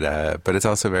 But it's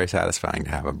also very satisfying to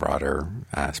have a broader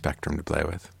spectrum to play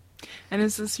with. And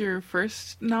is this your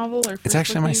first novel? Or first It's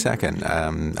actually my second.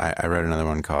 second. I wrote another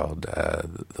one called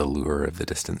The Lure of the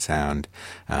Distant Sound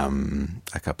a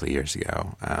couple of years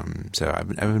ago. So I've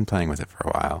been playing with it for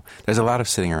a while. There's a lot of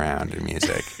sitting around in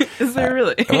music. Is there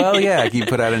really? Well, yeah. You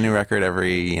put out a new record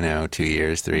every 2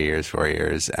 years, 3 years, 4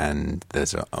 years, and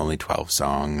there's only 12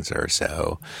 songs or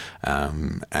so.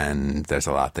 And there's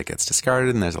a lot that gets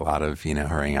discarded, and there's a lot of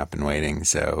hurrying up and waiting.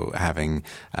 So having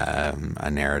a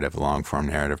long-form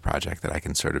narrative project that I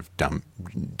can sort of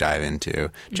dive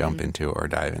into, jump into, or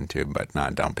dive into, but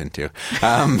not dump into,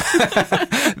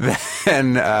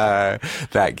 then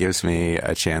that gives me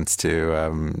a chance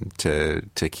to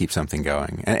keep something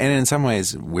going. And in some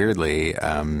ways, weirdly,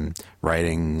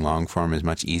 writing long form is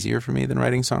much easier for me than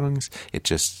writing songs. I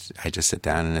just sit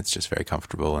down and it's just very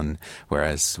comfortable. And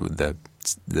whereas with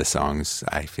the songs,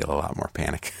 I feel a lot more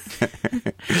panic.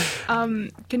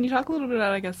 Can you talk a little bit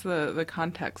about, I guess, the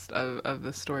context of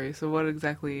the story? So what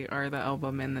exactly are the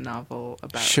album and the novel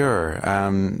about? Sure.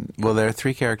 Well, there are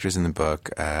three characters in the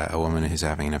book, a woman who's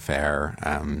having an affair,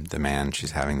 the man she's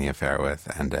having the affair with,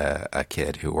 and a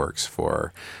kid who works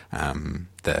for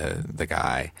the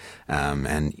guy.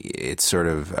 And it's sort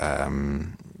of...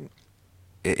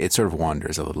 It sort of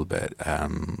wanders a little bit,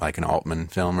 like an Altman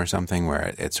film or something,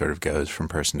 where it sort of goes from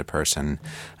person to person.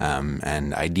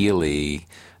 And ideally,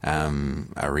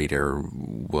 a reader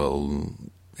will,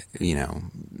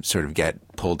 sort of get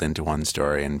pulled into one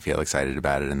story and feel excited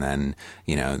about it, and then,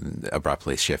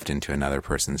 abruptly shift into another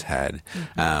person's head.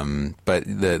 But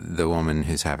the woman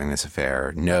who's having this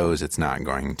affair knows it's not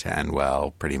going to end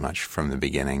well pretty much from the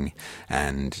beginning,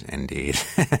 and indeed,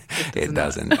 it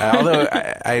doesn't. Although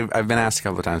I've been asked a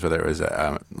couple of times whether it was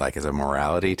as a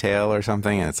morality tale or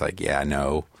something, and it's like, yeah,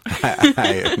 no,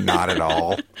 not at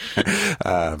all.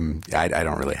 I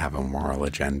don't really have a moral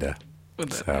agenda.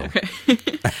 So. Okay.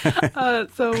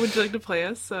 So would you like to play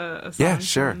us a song? Yeah,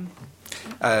 sure.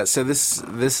 So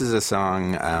this is a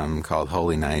song called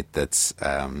Holy Night that's,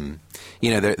 there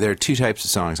are two types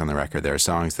of songs on the record. There are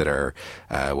songs that are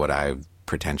what I've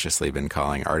pretentiously been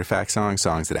calling artifact songs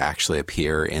that actually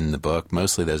appear in the book.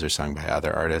 Mostly those are sung by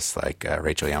other artists, like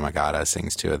Rachel Yamagata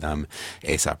sings two of them,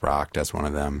 Aesop Rock does one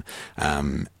of them.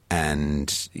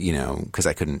 And, because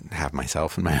I couldn't have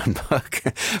myself in my own book.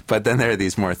 But then there are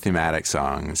these more thematic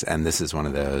songs, and this is one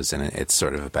of those, and it's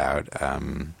sort of about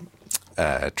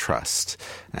trust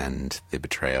and the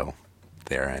betrayal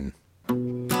therein.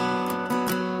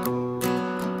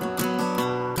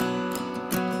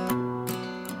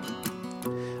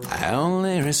 I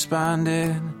only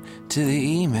responded to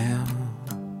the email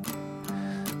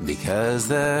because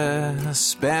the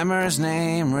spammer's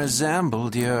name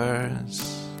resembled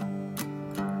yours.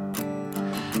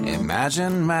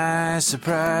 Imagine my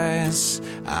surprise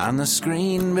on the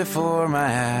screen before my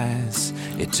eyes.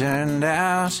 It turned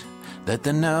out that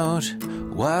the note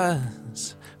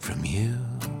was from you.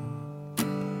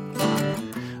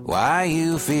 why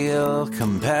you feel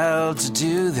compelled to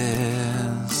do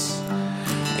this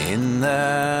in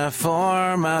the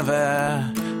form of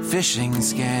a phishing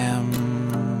scam.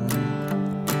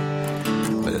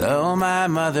 Though my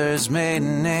mother's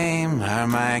maiden name are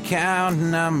my account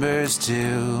numbers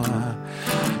too,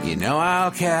 you know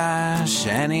I'll cash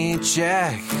any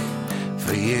check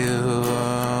for you.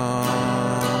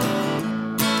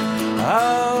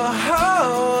 Oh,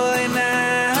 holy night.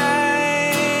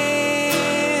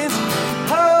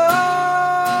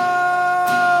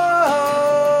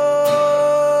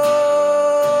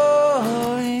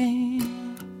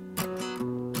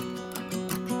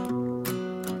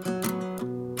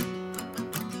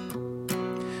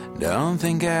 Don't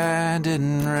think I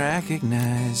didn't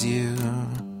recognize you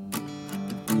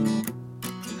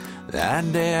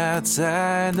that day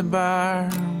outside the bar,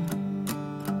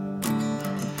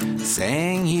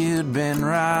 saying you'd been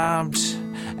robbed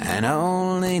and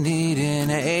only needing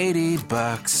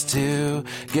 $80 to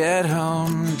get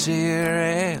home to your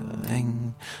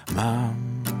ailing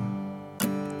mom.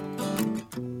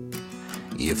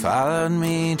 You followed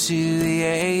me to the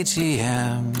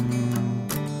ATM,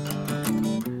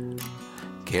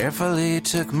 carefully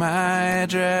took my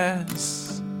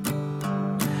address,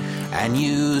 and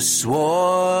you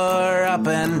swore up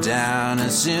and down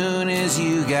as soon as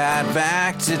you got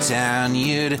back to town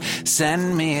you'd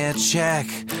send me a check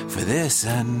for this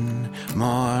and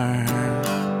more.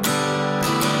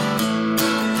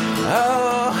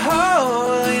 Oh,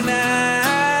 holy night.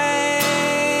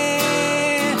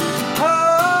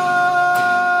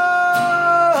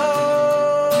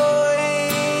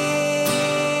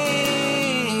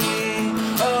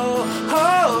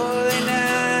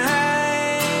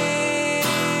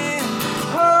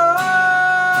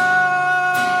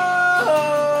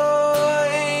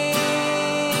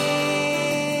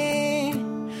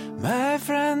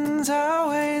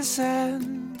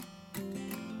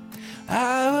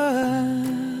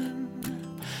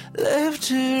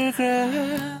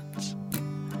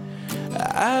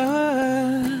 I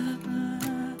would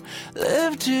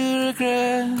live to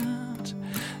regret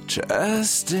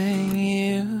trusting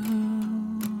you.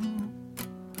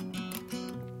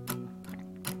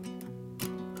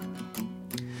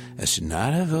 I should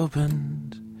not have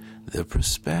opened the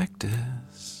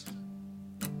prospectus.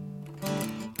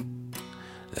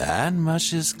 That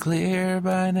much is clear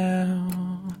by now.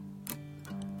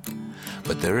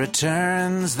 But the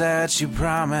returns that you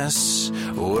promised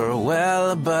were well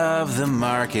above the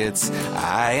markets.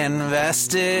 I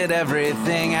invested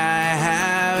everything I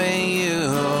have in you.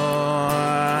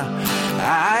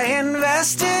 I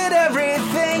invested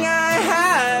everything I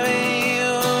have in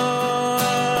you.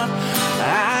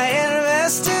 I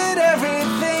invested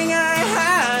everything I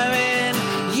have in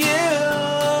you.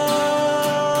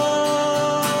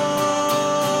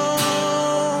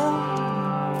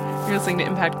 You're listening to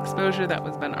Impact Exposure. That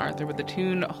was Ben Arthur with the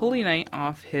tune Holy Night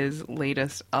off his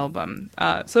latest album.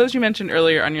 So as you mentioned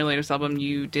earlier, on your latest album,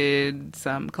 you did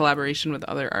some collaboration with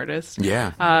other artists.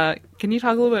 Yeah. Can you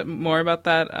talk a little bit more about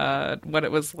that? What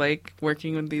it was like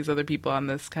working with these other people on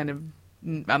this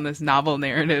novel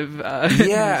narrative?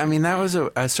 Yeah, I mean, that was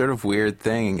a sort of weird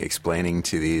thing, explaining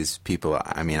to these people.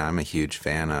 I mean, I'm a huge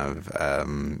fan of,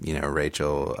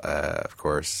 Rachel, of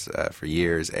course, for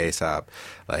years, Aesop.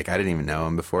 Like, I didn't even know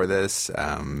him before this.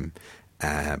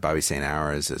 Bobby St.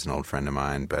 Hours is an old friend of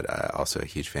mine, but also a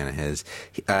huge fan of his.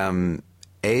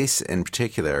 Ace, in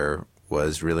particular,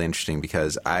 was really interesting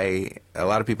because a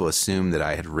lot of people assumed that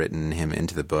I had written him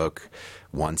into the book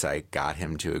once I got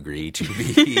him to agree to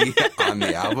be on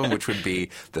the album, which would be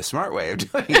the smart way of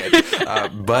doing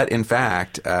it. But in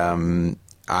fact,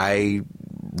 I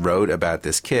wrote about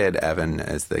this kid, Evan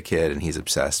as the kid, and he's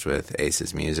obsessed with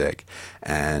Ace's music.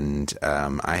 And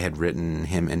I had written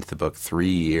him into the book 3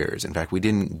 years. In fact, we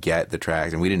didn't get the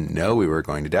track, and we didn't know we were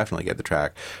going to definitely get the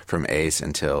track from Ace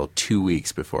until 2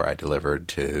 weeks before I delivered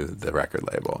to the record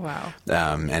label. Wow.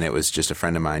 And it was just a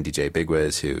friend of mine, DJ Big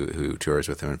Wiz, who tours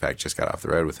with him, in fact, just got off the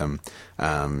road with him,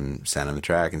 sent him the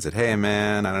track and said, "Hey,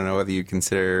 man, I don't know whether you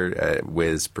consider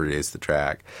Wiz produced the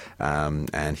track."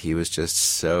 And he was just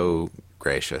so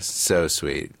gracious, so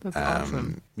sweet. That's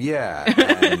awesome. Yeah,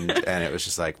 and it was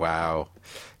just like, wow,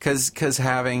 because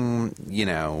having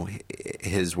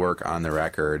his work on the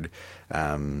record,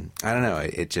 I don't know,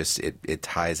 it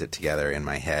ties it together in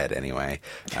my head anyway,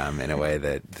 in a way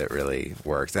that really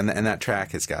works, and that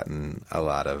track has gotten a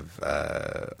lot of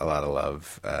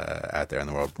love out there in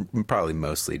the world, probably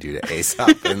mostly due to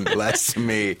Aesop and less to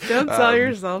me. Don't sell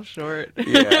yourself short.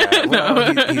 Yeah,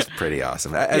 well, he's pretty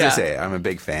awesome. As I say, I'm a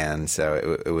big fan,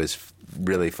 so it was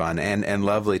really fun and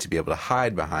lovely to be able to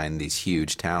hide behind these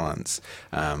huge talents,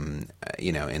 within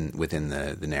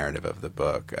the narrative of the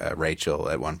book. Rachel,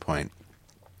 at one point,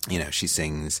 she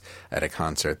sings at a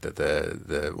concert that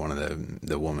the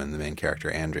woman, the main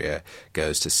character, Andrea,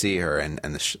 goes to see her, and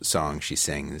the song she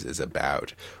sings is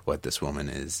about what this woman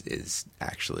is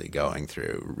actually going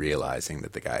through, realizing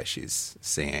that the guy she's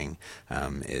seeing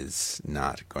is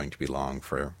not going to be long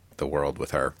for the world with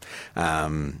her.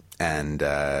 And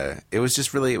it was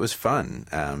just really, it was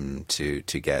fun to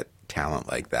get talent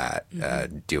like that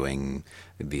doing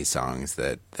these songs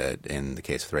that in the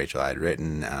case with Rachel I had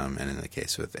written, and in the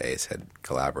case with Ace had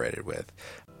collaborated with.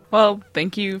 Well,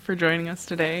 thank you for joining us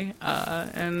today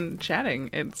and chatting.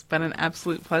 It's been an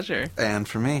absolute pleasure. And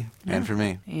for me. Yeah. And for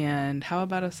me. And how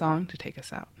about a song to take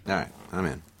us out? All right, I'm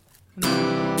in.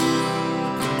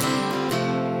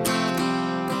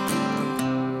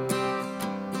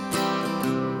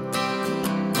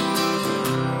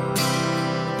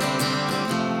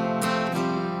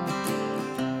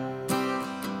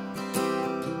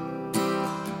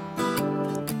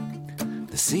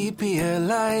 Sepia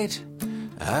light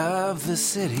of the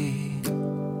city,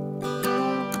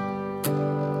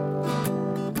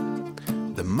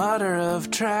 the mutter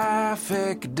of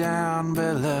traffic down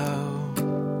below.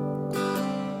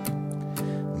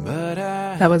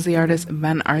 That was the artist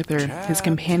Ben Arthur. His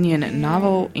companion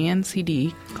novel and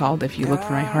CD, called If You Look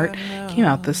for My Heart, came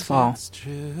out this fall.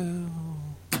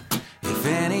 If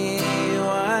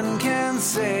anyone can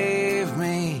save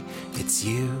me, it's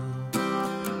you.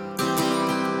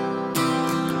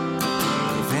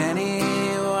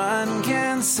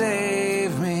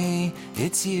 Save me,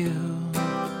 it's you.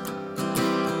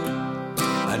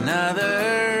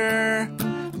 Another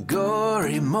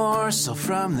gory morsel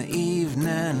from the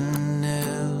evening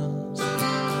news.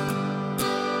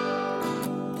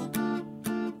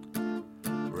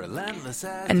 Relentless.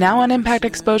 And now on Impact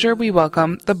Exposure, we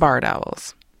welcome the Barred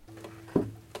Owls.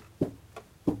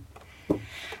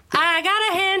 I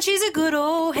got a hen, she's a good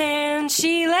old hen.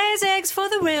 She lays eggs for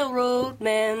the railroad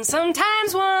men.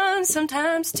 Sometimes one,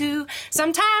 sometimes two,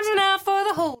 sometimes enough for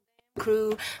the whole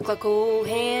crew. Cluck, old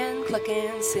hen, cluck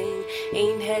and sing.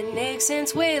 Ain't had an egg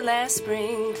since way last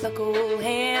spring. Cluck, old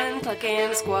hen, cluck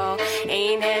and squall.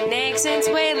 Ain't had an egg since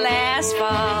way last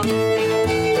fall.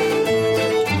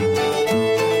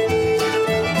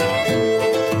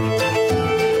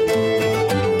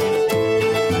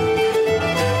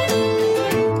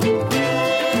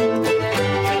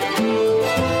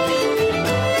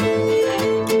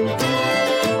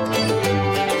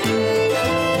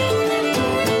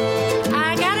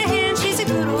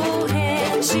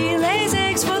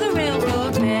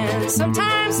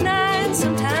 Sometimes 9,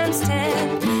 sometimes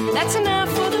 10. That's enough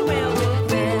for the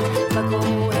railroad man. Cluck,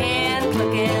 old hen,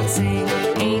 cluck and sing.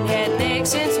 Ain't had an egg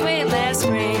since way last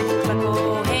spring. Cluck,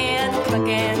 old hen, cluck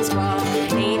and squall.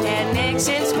 Ain't had an egg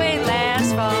since way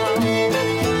last fall.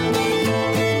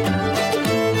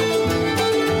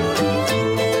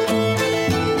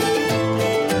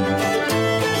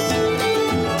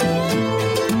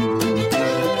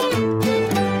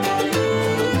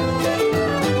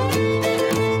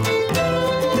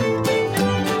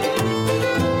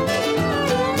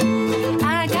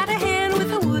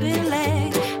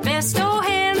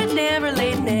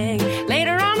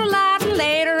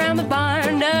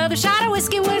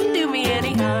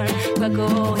 Cluck,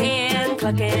 old hen,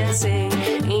 cluck and sing.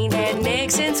 Ain't had an egg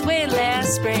since way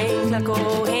last spring. Cluck,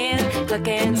 old hen, cluck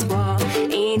and squall.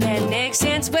 Ain't had an egg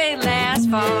since way last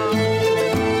fall.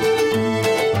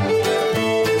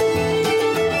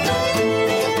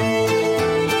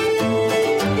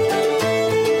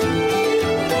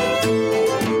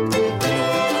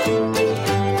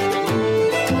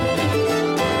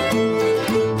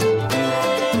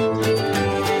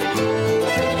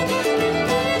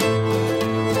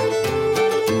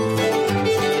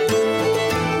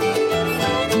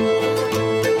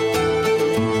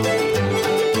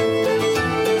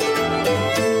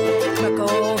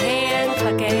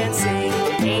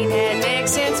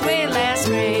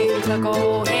 Cluck,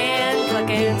 old hen, cluck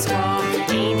and squall.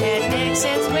 Ain't had an egg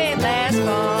since way last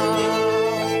fall.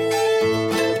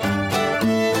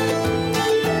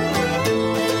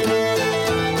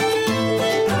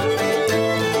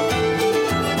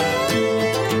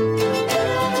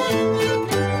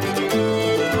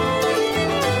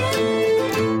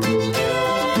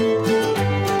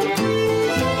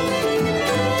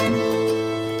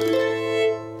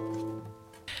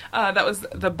 That was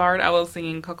the Barred Owl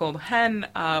singing Cluck, Old Hen.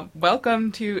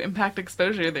 Welcome to Impact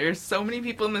Exposure. There's so many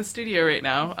people in the studio right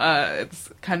now. It's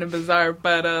kind of bizarre,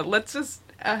 but let's just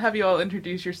have you all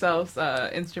introduce yourselves,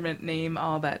 instrument name,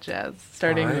 all that jazz,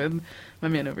 starting with my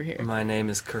man over here. My name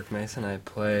is Kirk Mason. I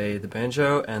play the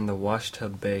banjo and the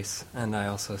washtub bass, and I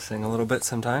also sing a little bit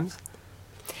sometimes.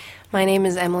 My name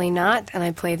is Emily Knott, and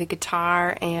I play the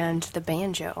guitar and the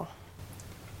banjo.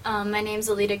 My name's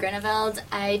Alita Grineveld.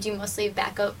 I do mostly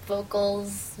backup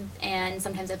vocals, and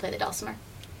sometimes I play the dulcimer.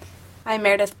 I'm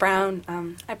Meredith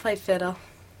Brown. I play fiddle.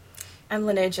 I'm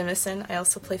Lene Jemison. I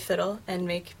also play fiddle and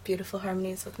make beautiful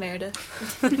harmonies with Meredith.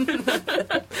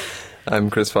 I'm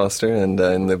Chris Foster, and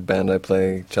in the band I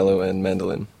play cello and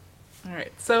mandolin. All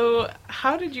right. So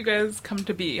how did you guys come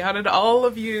to be? How did all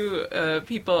of you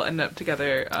people end up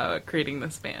together creating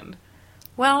this band?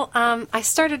 Well, I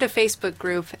started a Facebook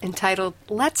group entitled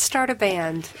Let's Start a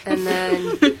Band, and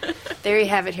then there you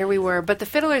have it, here we were. But the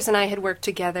Fiddlers and I had worked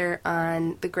together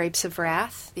on The Grapes of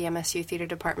Wrath, the MSU Theater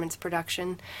Department's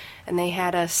production, and they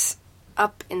had us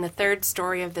up in the third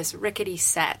story of this rickety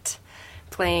set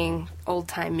playing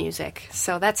old-time music.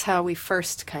 So that's how we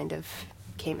first kind of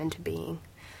came into being.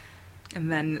 And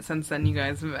then, since then, you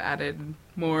guys have added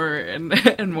more and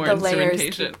more the instrumentation.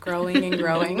 Layers keep growing and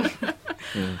growing.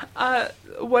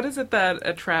 What is it that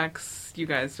attracts you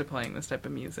guys to playing this type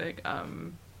of music?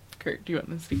 Kurt, do you want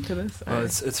to speak to this? Well,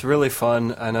 it's really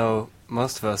fun. I know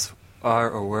most of us are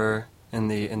or were in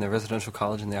the residential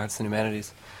college in the arts and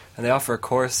humanities, and they offer a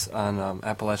course on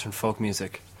Appalachian folk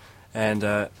music. And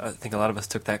I think a lot of us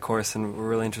took that course and were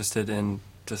really interested in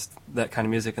just that kind of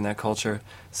music and that culture,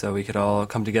 so we could all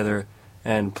come together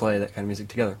and play that kind of music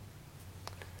together.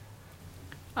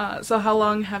 So how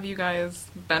long have you guys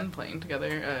been playing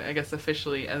together, I guess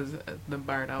officially, as the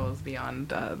Barred Owls Beyond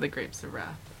the Grapes of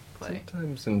Wrath play?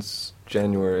 Sometime since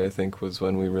January, I think, was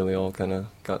when we really all kind of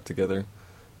got together.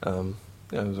 Yeah,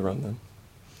 it was around then.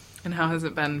 And how has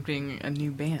it been being a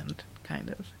new band, kind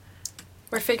of?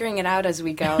 We're figuring it out as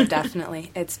we go,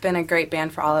 definitely. It's been a great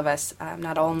band for all of us.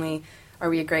 Not only are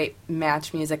we a great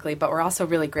match musically, but we're also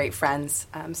really great friends.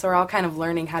 So we're all kind of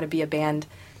learning how to be a band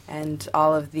and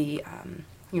all of the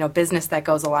business that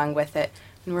goes along with it.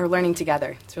 And we're learning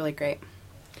together. It's really great.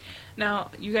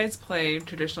 Now, you guys play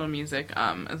traditional music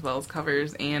as well as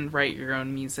covers and write your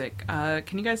own music.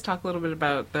 Can you guys talk a little bit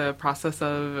about the process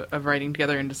of writing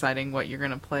together and deciding what you're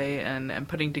going to play and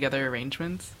putting together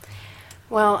arrangements?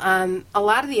 Well, a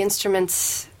lot of the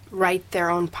instruments write their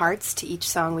own parts to each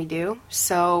song we do.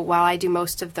 So while I do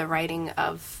most of the writing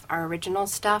of our original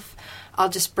stuff, I'll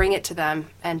just bring it to them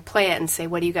and play it and say,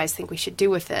 what do you guys think we should do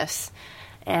with this?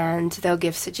 And they'll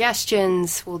give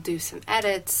suggestions, we'll do some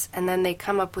edits, and then they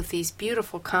come up with these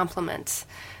beautiful compliments.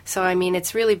 So, I mean,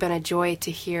 it's really been a joy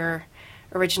to hear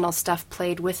original stuff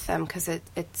played with them, because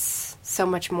it's so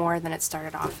much more than it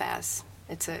started off as.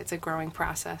 It's a growing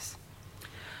process.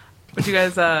 Would you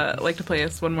guys like to play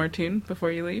us one more tune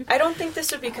before you leave? I don't think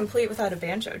this would be complete without a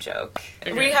banjo joke.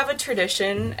 Okay. We have a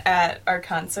tradition at our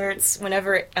concerts.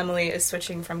 Whenever Emily is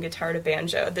switching from guitar to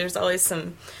banjo, there's always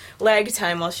some lag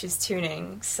time while she's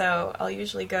tuning. So I'll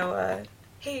usually go,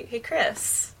 hey,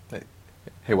 Chris.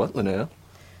 Hey, what, Linnea?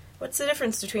 What's the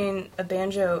difference between a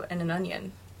banjo and an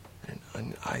onion?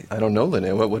 I don't know,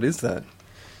 Linnea. What is that?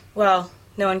 Well,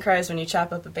 no one cries when you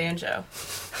chop up a banjo.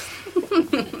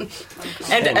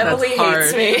 And Emily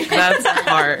hates me. That's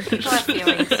hard.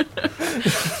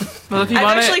 Well, if you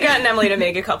I've actually gotten Emily to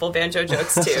make a couple banjo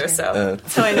jokes too, so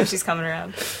that's how I know she's coming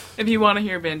around. If you want to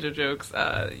hear banjo jokes,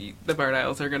 the Barred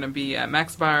Owls are going to be at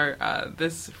Max Bar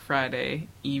this Friday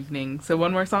evening. So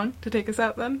one more song to take us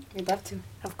out then? We'd love to.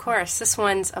 Of course. This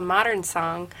one's a modern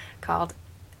song called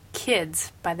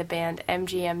Kids by the band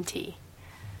MGMT.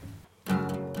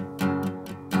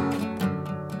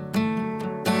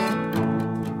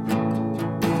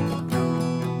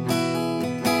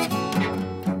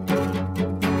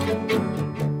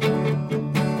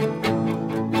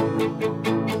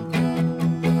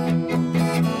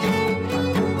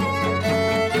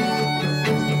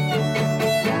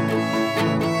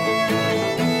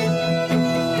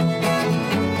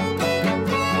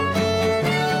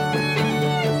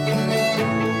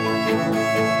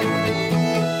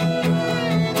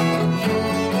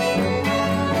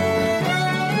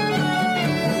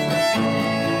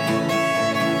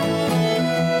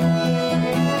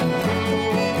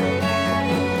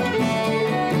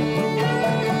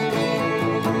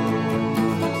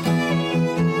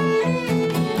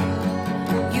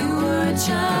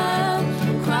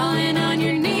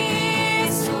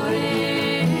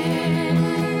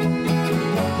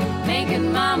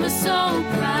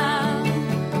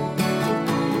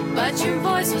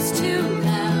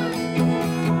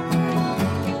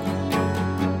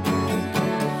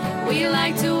 We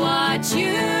like to watch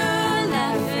you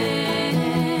laughing.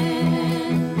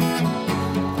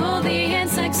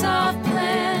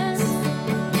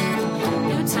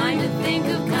 think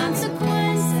of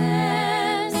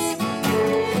consequences.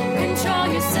 Control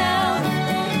yourself,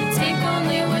 take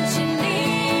only what you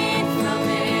need from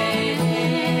it.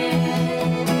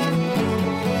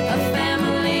 A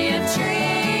family of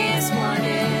trees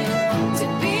wanted to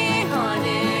be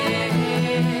haunted.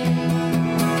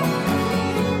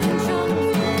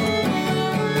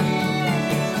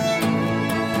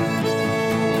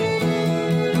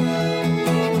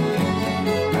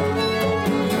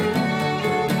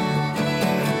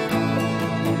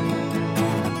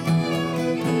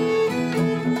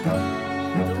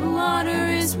 The water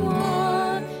is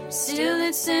warm, still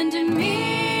it's sending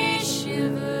me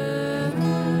shivers.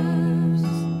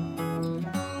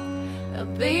 A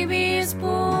baby is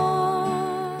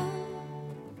born,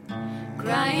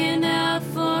 crying out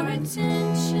for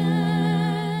attention.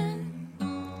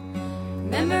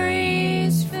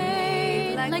 Memories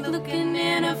fade like looking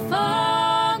in a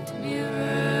fogged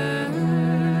mirror.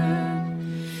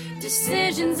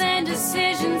 Decisions and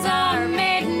decisions are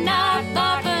made, and I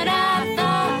thought, but I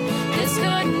thought this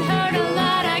couldn't hurt a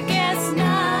lot. I guess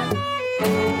not.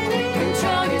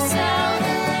 Control yourself,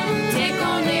 take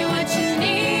only what you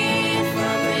need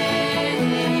from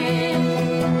it.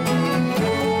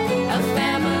 A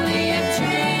family of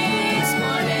trees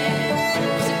wanted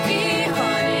to be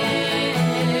haunted.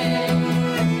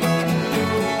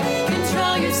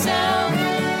 Control yourself,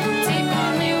 take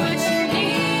only what you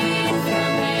need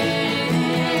from it.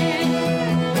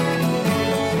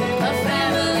 A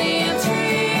family of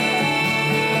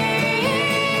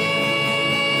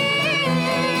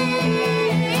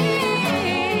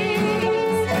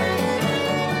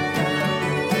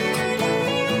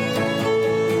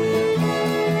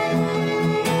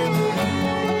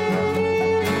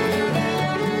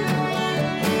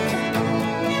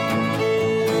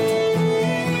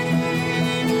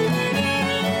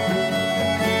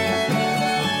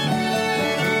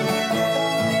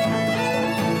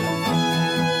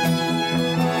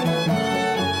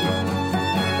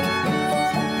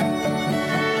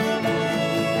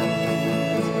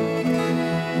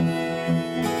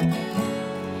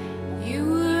you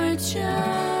were a child.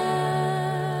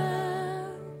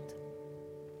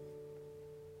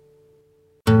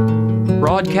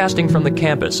 Broadcasting from the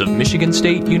campus of Michigan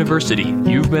State University,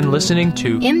 you've been listening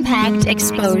to Impact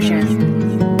Exposure.